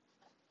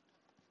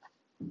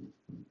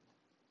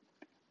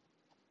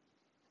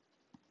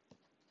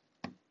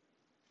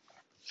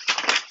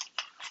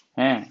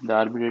 हैं the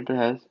arbitrator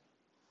has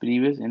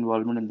previous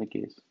involvement in the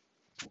case,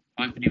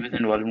 कोई प्रीवियस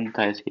इन्वॉल्वमेंट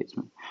था इस केस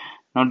में.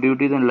 Now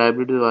duties and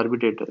liabilities of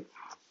arbitrator.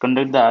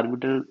 Conduct the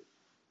arbitral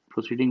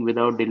proceeding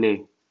without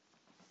delay.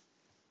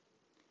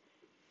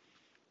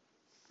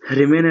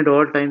 Remain at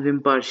all times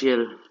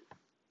impartial.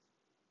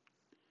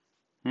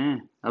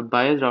 A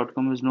biased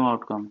outcome is no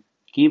outcome.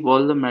 Keep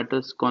all the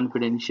matters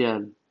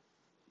confidential.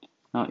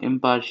 Now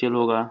impartial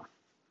होगा,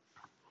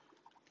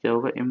 क्या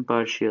होगा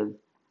impartial.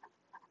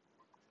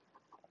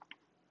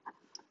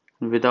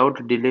 Without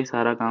delay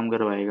सारा काम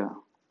करवाएगा.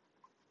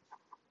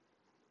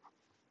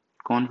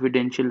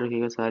 Confidential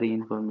रखेगा सारी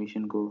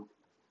information को.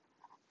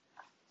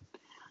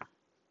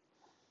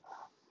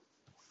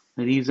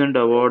 Reason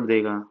award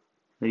देगा.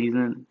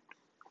 रीजन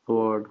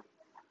अवार्ड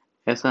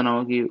ऐसा ना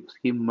हो कि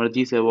उसकी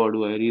मर्जी से अवार्ड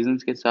हुआ है, रीजन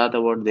के साथ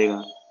अवार्ड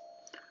देगा.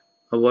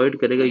 अवॉइड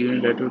करेगा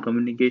unilateral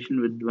communication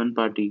with one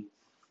party.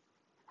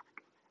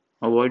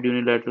 Avoid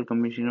unilateral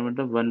communication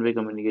मतलब one way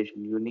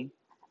communication.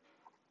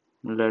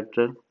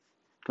 Unilateral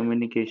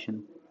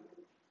communication.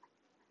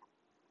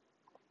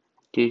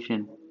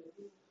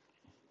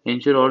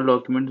 Ensure all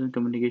documents and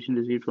communication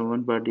received from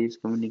one party is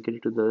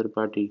communicated to the other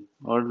party.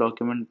 All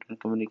document and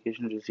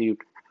communication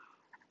received.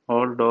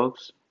 All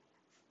docs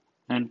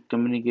and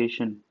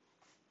communication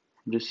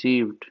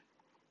received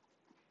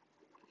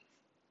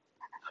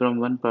from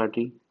one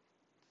party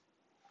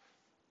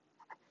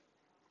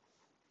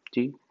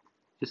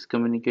is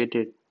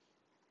communicated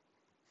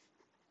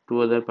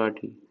to other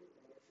party.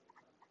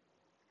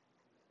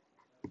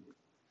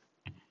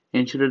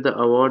 Ensure that the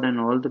award and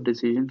all the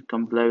decisions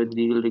comply with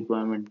legal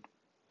requirement.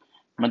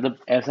 मतलब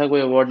ऐसा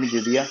कोई award नहीं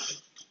दे दिया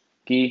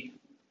कि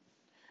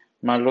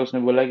मान लो उसने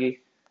बोला कि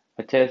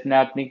अच्छा इसने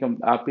आपकी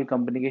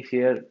कंपनी के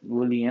शेयर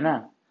वो लिए ना,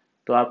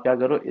 तो आप क्या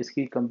करो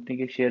इसकी कंपनी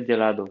के शेयर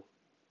जला दो,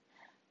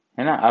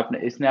 है ना.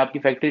 इसने आपकी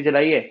फैक्ट्री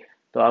जलाई है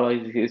तो आप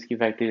इसकी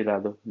फैक्ट्री जला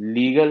दो.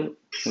 लीगल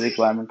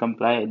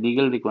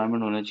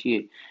रिक्वायरमेंट होना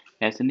चाहिए.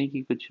 ऐसे नहीं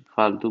कि कुछ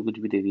फालतू कुछ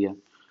भी दे दिया.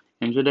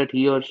 Ensure that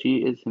he or she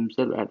is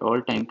himself at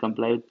all time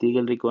comply with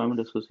legal requirement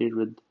associated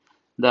with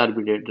the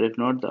arbitrator. If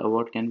not, the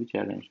award can be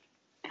challenged.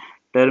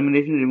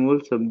 Termination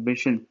removes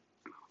submission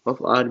of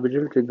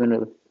arbitral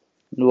tribunal.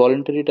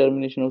 Voluntary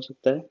termination हो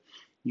सकता है.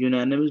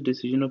 Unanimous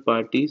decision of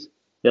parties,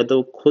 या तो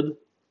खुद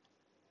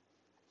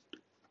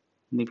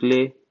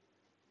निकले,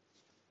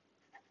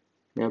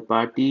 या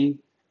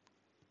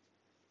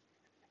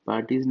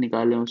parties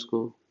निकालें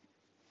उसको,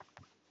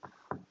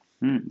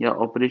 या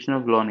ऑपरेशन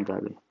ऑफ लॉ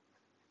निकाले।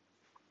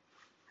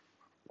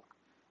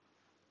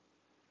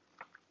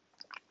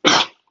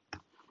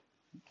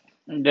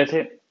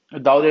 जैसे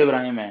दाऊद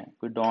इब्राहिम है,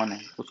 कोई डॉन है,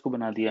 उसको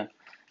बना दिया,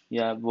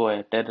 या वो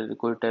है टेरर,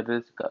 कोई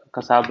टेररिस्ट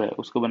कसाब है,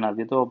 उसको बना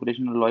दिया, तो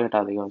ऑपरेशन लॉ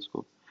हटा देगा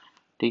उसको।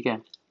 ठीक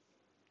है।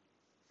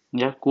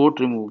 या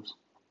court removes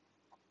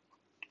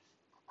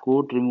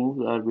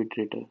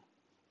arbitrator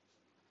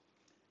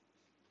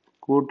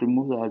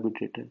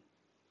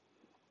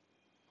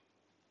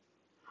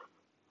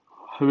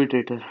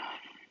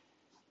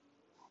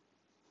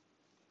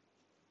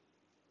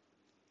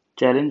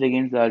challenge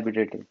against the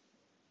arbitrator.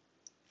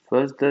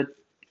 First, the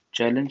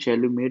challenge shall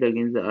be made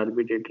against the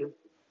arbitral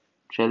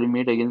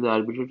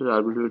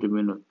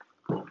tribunal.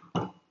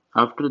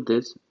 After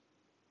this,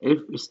 if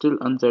still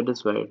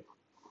unsatisfied,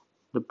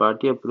 the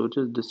party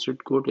approaches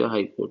district court or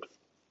high court.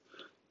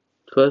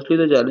 Firstly,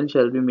 the challenge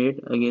shall be made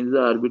against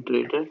the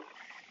arbitrator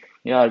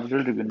या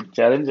arbitral tribunal.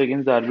 Challenge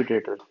against the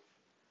arbitrator.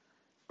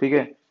 ठीक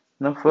है.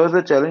 Now, first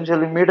the challenge shall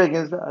be made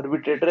against the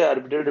arbitrator or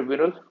arbitral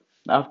tribunal.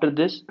 After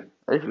this,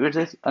 if it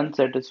is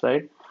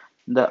unsatisfied,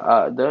 the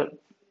uh, the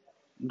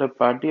the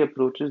party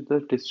approaches the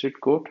district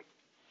court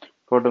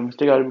for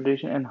domestic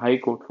arbitration and high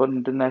court for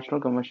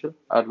international commercial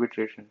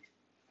arbitration.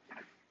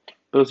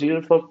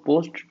 Procedure for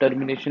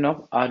post-termination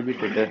of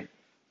arbitrator.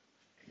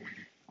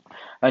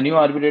 A new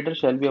arbitrator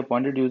shall be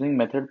appointed using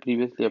method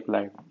previously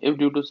applied. If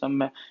due to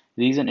some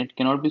reason it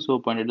cannot be so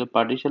appointed, the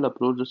party shall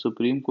approach the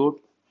Supreme Court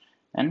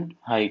and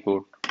High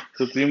Court.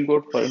 Supreme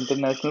Court for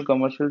international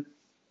commercial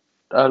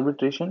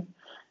arbitration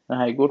and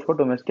High Court for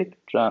domestic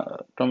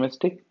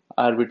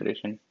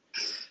arbitration.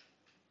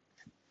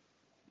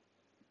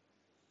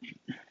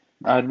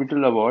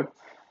 Arbitral award.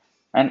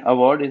 An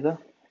award is a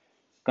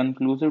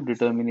conclusive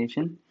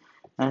determination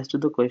as to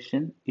the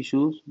question,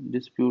 issues,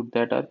 dispute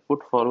that are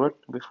put forward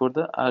before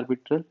the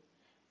arbitral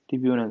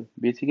tribunal.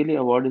 Basically,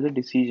 award is a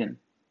decision.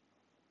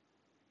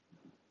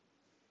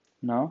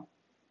 Now,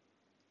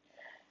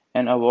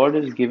 an award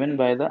is given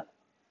by the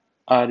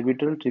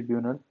arbitral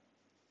tribunal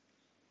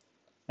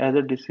as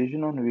a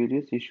decision on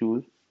various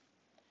issues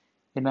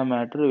in a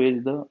matter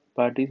which the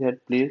parties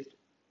had placed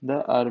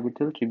the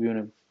arbitral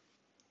tribunal.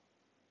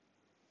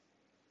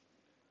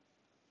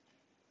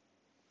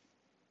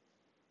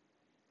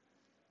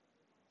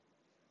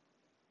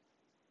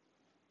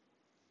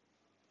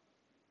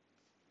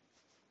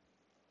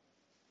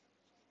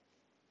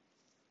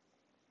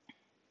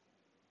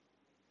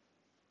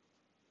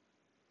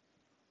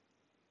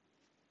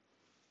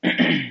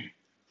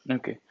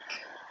 Okay.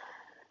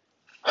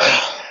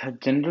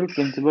 General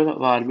principle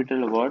of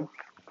arbitral award.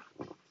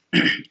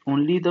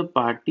 Only the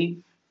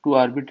party to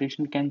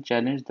arbitration can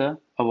challenge the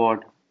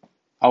award.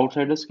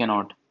 Outsiders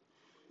cannot.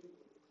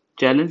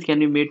 Challenge can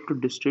be made to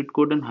district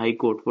court and high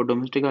court for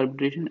domestic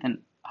arbitration and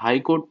high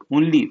court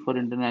only for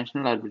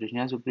international arbitration.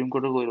 यहाँ supreme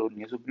court का कोई role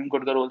नहीं है. Supreme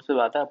court का role सिर्फ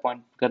आता है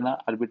appoint करना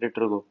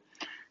आर्बिट्रेटर को.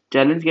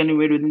 Challenge can be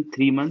made within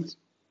 3 months,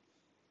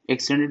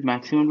 extended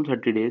maximum to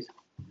 30 days.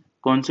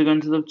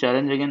 Consequences of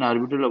challenge against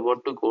arbitral award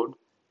to court.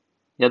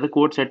 या तो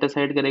कोर्ट सेट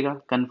असाइड करेगा,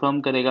 कंफर्म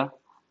करेगा,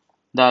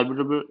 the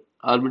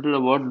arbitral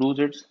award lose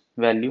its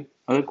value.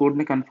 अगर कोर्ट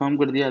ने confirm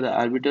कर दिया the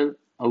arbitral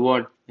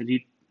award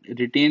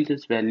retains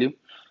its value,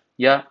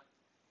 या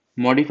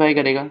modify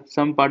करेगा,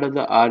 some part of the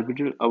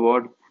arbitral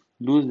award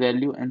lose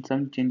value and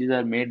some changes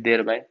are made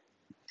thereby.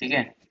 ठीक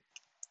है.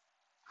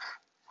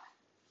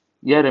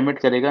 या रेमिट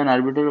करेगा, an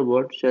arbitral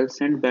award shall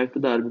send back to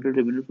the arbitral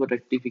tribunal for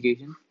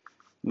rectification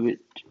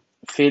which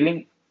failing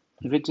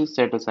which is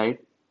set aside.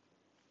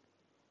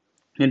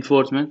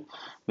 Enforcement,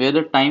 where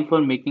the time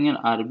for making an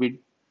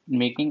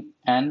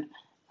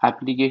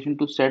application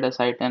to set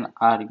aside an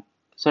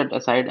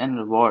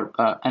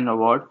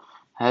award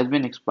has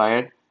been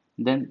expired,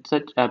 then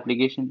such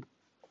application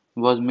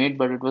was made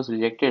but it was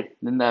rejected,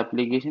 then the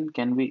application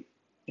can be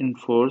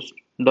enforced.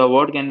 The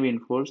award can be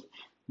enforced.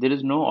 There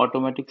is no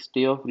automatic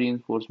stay of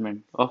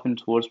reinforcement of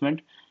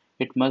enforcement.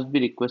 It must be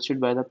requested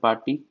by the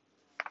party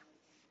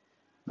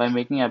by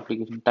making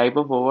application. Type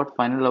of award: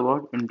 final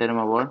award, interim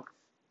award,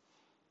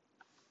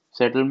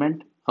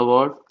 settlement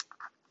award,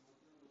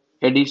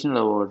 additional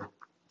award.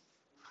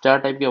 4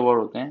 type के award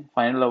होते हैं.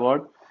 Final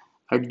award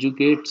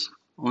adjudicates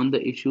on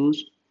the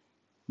issues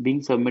being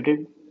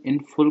submitted in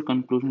full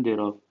conclusion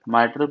thereof.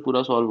 Matter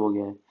पूरा solve हो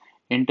गया है.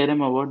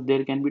 Interim award,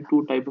 there can be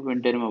 2 type of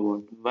interim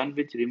award. One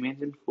which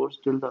remains in force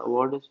till the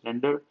award is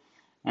rendered,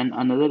 and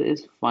another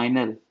is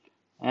final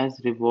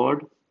as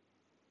reward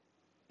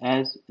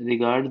as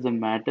regards the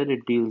matter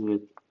it deals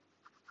with.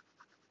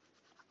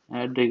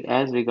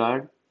 As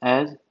regard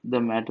as the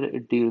matter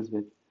it deals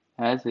with.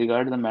 As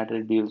regard the matter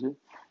it deals with.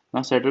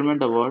 Now,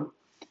 settlement award.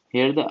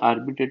 Here, the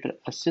arbitrator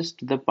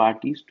assists the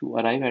parties to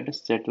arrive at a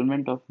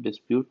settlement of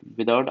dispute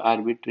without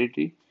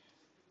arbitrary.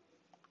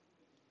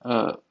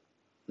 Uh,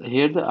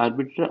 Here, the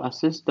arbitrator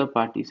assists the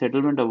party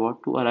settlement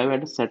award to arrive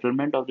at a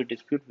settlement of the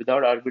dispute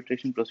without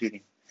arbitration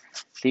proceeding.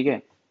 ठीक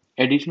है.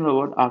 Additional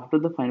award after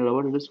the final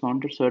award, it is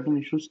found that certain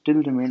issues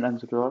still remain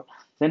unresolved.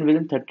 Then,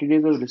 within 30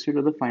 days of receipt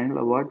of the final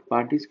award,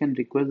 parties can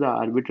request the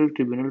arbitral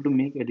tribunal to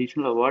make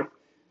additional award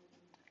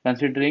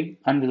considering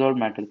unresolved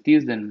matter.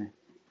 30 दिन में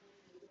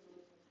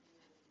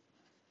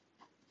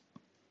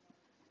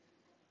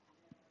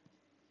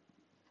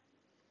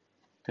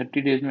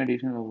 30 days में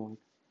additional award.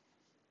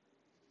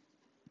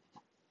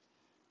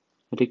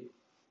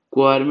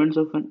 Requirements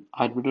of an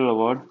arbitral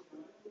award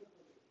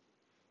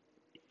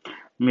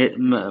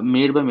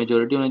made by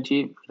majority होना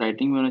चाहिए,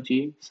 writing में होना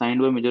चाहिए,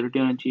 signed by majority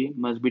होना चाहिए,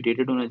 मस्ट बी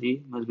डेटेड होना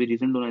चाहिए, मस्ट बी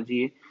रीजन होना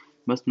चाहिए,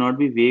 मस्ट नॉट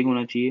बी वेग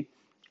होना चाहिए,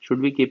 should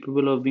be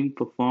capable of being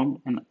performed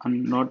and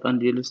not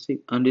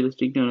unrealistic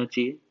नहीं होना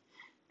चाहिए.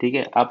 ठीक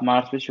है, आप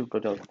मार्स पे शिफ्ट हो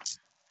जाओ,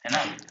 है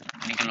ना,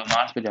 निकलो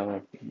मार्स पे जाओ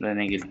आप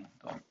रहने के लिए,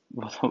 तो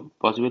वो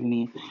पॉसिबल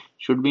नहीं है.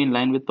 Should be in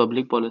line with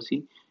public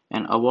policy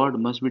and award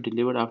must be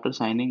delivered after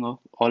signing off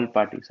all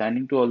party,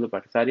 signing to all the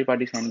party, सारी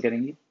पार्टी साइन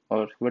करेंगी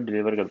और उसके बाद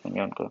डिलीवर कर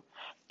देंगे उनको.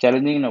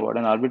 Challenging an award,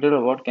 an arbitral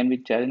award can be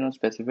challenged on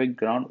specific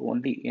ground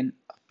only in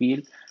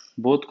appeal.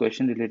 Both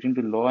questions relating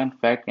to law and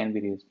fact can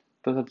be raised.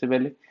 तो सबसे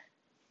पहले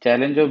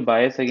challenge of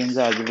bias against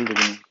the arbitral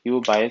tribunal कि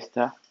वो bias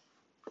था.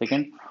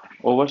 Second,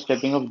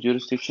 overstepping of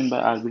jurisdiction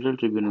by arbitral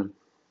tribunal.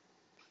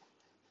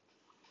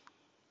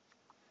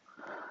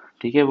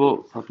 ठीक है, वो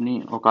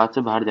अपनी औकात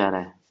से बाहर जा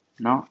रहा है.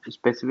 Now,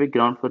 specific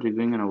ground for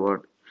reviewing an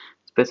award.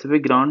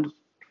 Specific grounds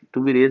to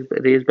be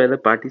raised by the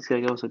parties क्या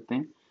क्या हो सकते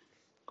हैं?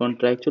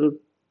 Contractual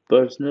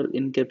personal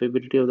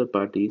incapability of the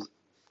parties,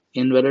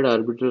 invalid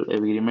arbitral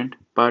agreement,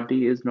 party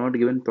is not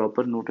given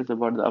proper notice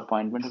about the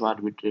appointment of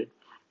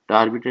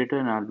arbitrator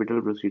and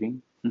arbitral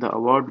proceeding. The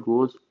award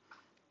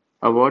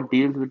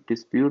deals with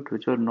dispute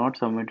which were not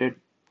submitted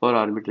for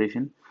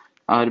arbitration.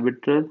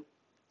 Arbitral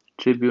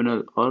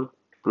tribunal or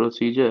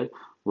procedure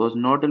was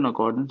not in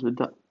accordance with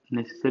the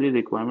necessary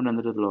requirement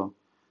under the law.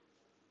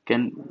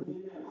 Can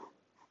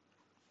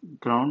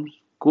grounds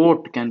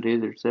court can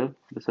raise itself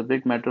the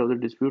subject matter of the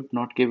dispute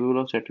not capable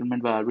of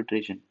settlement by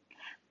arbitration.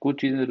 कुछ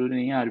चीजें जरूरी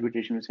नहीं है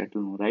arbitration में settle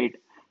हो, right.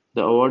 The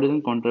award is in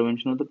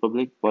contravention of the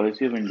public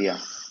policy of India.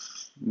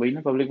 वही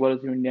ना, public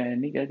policy of India है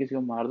नहीं क्या, किसी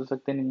को मार तो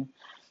सकते नहीं है,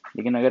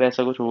 लेकिन अगर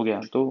ऐसा कुछ हो गया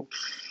तो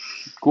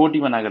कोर्ट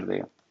ही मना कर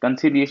देगा.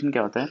 कंसीलिएशन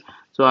क्या होता है?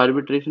 So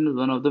arbitration is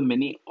one of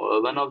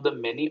the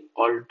many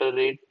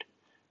alternate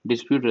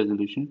dispute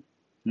resolution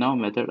now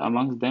method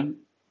amongst them.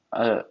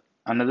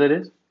 Another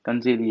is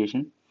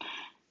conciliation.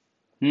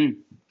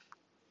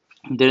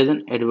 There is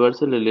an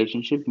adversarial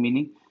relationship,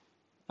 meaning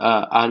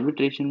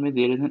arbitration में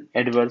there is an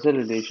adversarial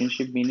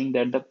relationship, meaning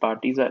that the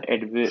parties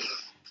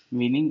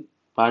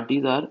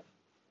are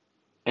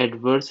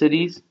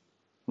adversaries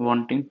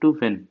wanting to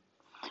win.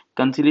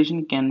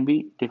 Conciliation can be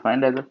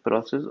defined as a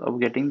process of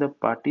getting the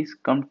parties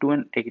come to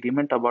an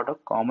agreement about a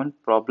common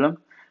problem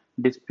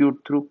dispute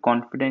through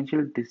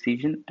confidential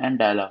decision and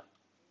dialogue.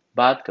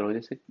 बात करो,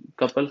 जैसे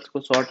couples को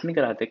sort नहीं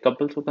कराते,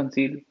 couples को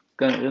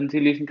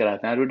conciliation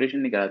कराते हैं, arbitration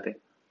नहीं कराते.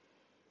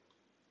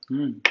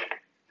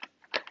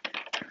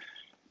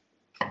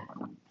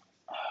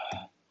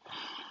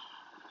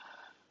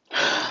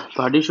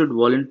 Parties should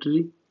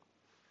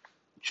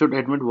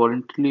admit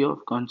voluntarily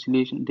of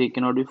conciliation. They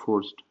cannot be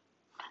forced.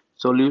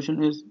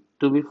 Solution is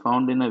to be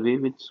found in a way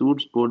which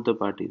suits both the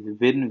parties.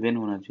 Win-win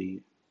होना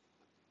चाहिए.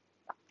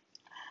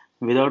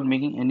 Without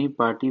making any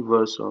party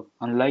worse off.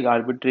 Unlike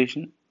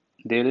arbitration,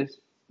 there is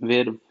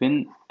where win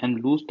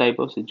and lose type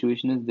of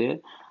situation is there.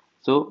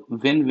 So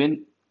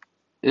win-win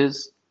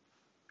is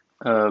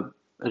uh,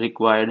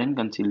 required in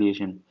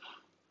conciliation.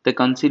 The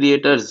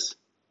conciliators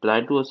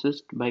try to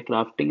assist by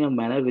crafting a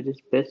manner which is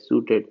best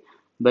suited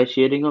by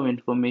sharing of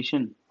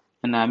information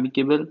and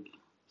amicable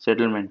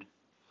settlement.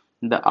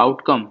 The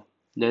outcome,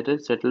 that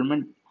is,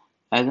 settlement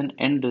as an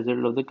end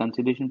result of the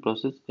conciliation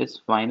process,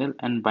 is final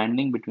and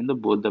binding between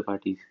both the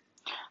parties.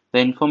 The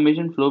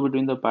information flow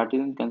between the parties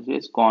in conciliation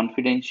is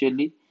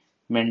confidentially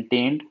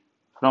maintained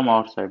from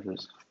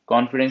outsiders.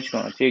 Confidential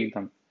होना चाहिए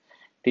एकदम,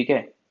 ठीक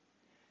है.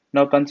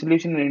 Now,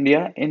 conciliation in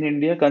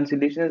India,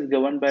 conciliation is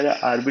governed by the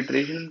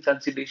Arbitration and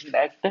Conciliation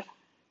Act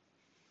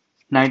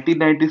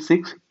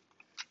 1996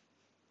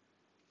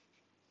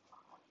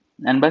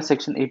 and by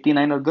Section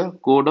 89 of the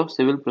Code of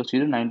Civil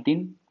Procedure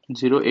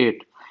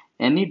 1908.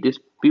 Any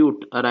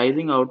dispute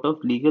arising out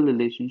of legal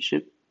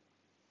relationship,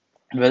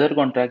 whether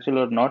contractual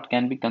or not,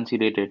 can be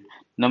conciliated.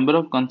 Number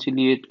of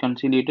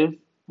conciliators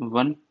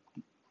 1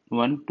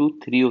 1 2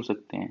 3 हो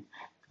सकते हैं.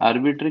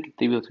 Arbitrator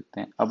कितने भी हो सकते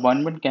हैं.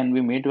 Appointment can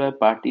be made by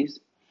parties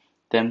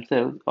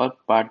themselves, or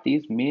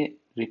parties may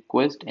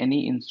request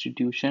any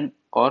institution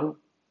or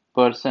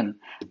person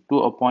to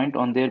appoint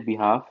on their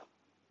behalf.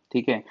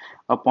 ठीक है.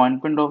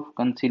 Appointment of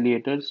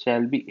conciliators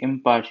shall be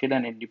impartial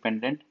and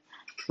independent.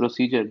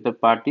 Procedure: the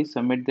parties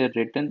submit their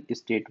written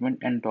statement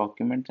and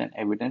documents and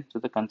evidence to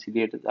the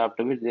conciliators,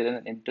 after which there is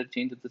an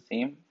interchange of the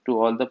same to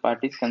all the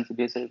parties.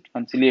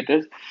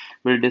 Conciliators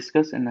will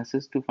discuss and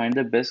assist to find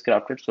the best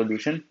crafted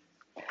solution.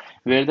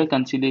 Where the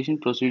conciliation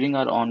proceedings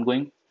are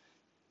ongoing,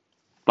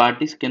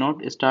 parties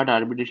cannot start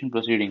arbitration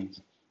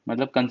proceedings.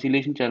 मतलब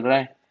conciliation चल रहा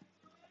है,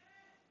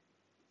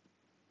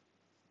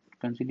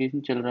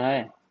 conciliation चल रहा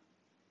है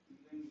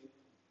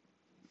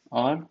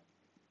और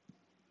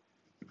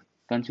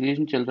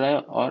conciliation चल रहा है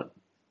और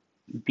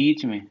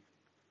बीच में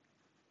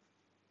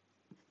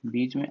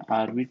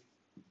आर्बिट्रेशन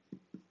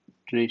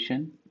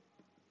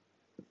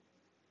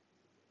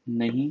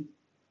नहीं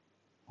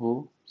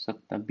हो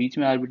सकता, बीच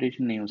में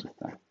आर्बिट्रेशन नहीं हो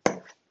सकता,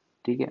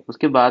 ठीक है,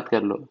 उसके बाद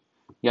कर लो,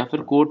 या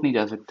फिर कोर्ट नहीं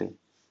जा सकते।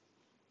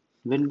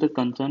 When the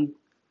concern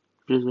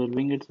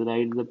preserving its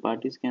rights, the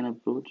parties can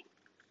approach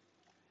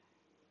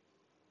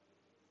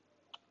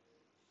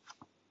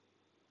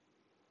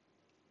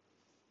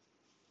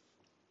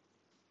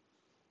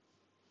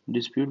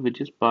dispute which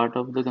is part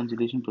of the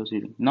conciliation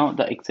proceeding. Now,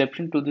 the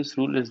exception to this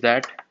rule is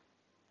that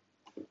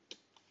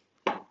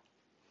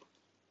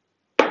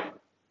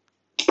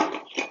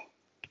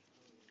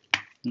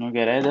now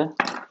कह रहा है the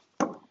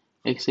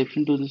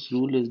exception to this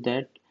rule is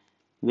that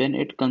when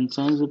it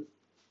concerns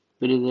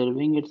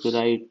preserving its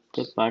right,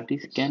 the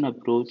parties can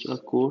approach a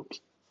court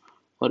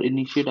or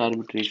initiate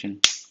arbitration.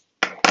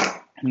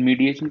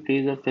 Mediation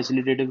plays a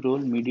facilitative role.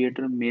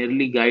 Mediator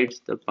merely guides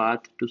the path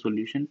to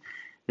solution,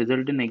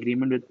 result in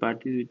agreement with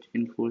parties which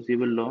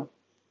enforceable law.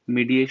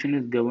 Mediation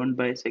is governed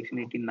by Section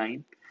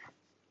 89.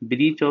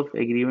 Breach of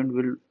agreement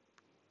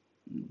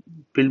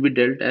will be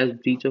dealt as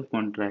breach of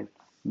contract.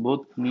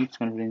 Both needs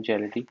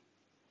confidentiality.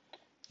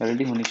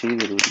 Reality होनी चाहिए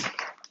जरूरी.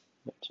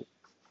 That's it.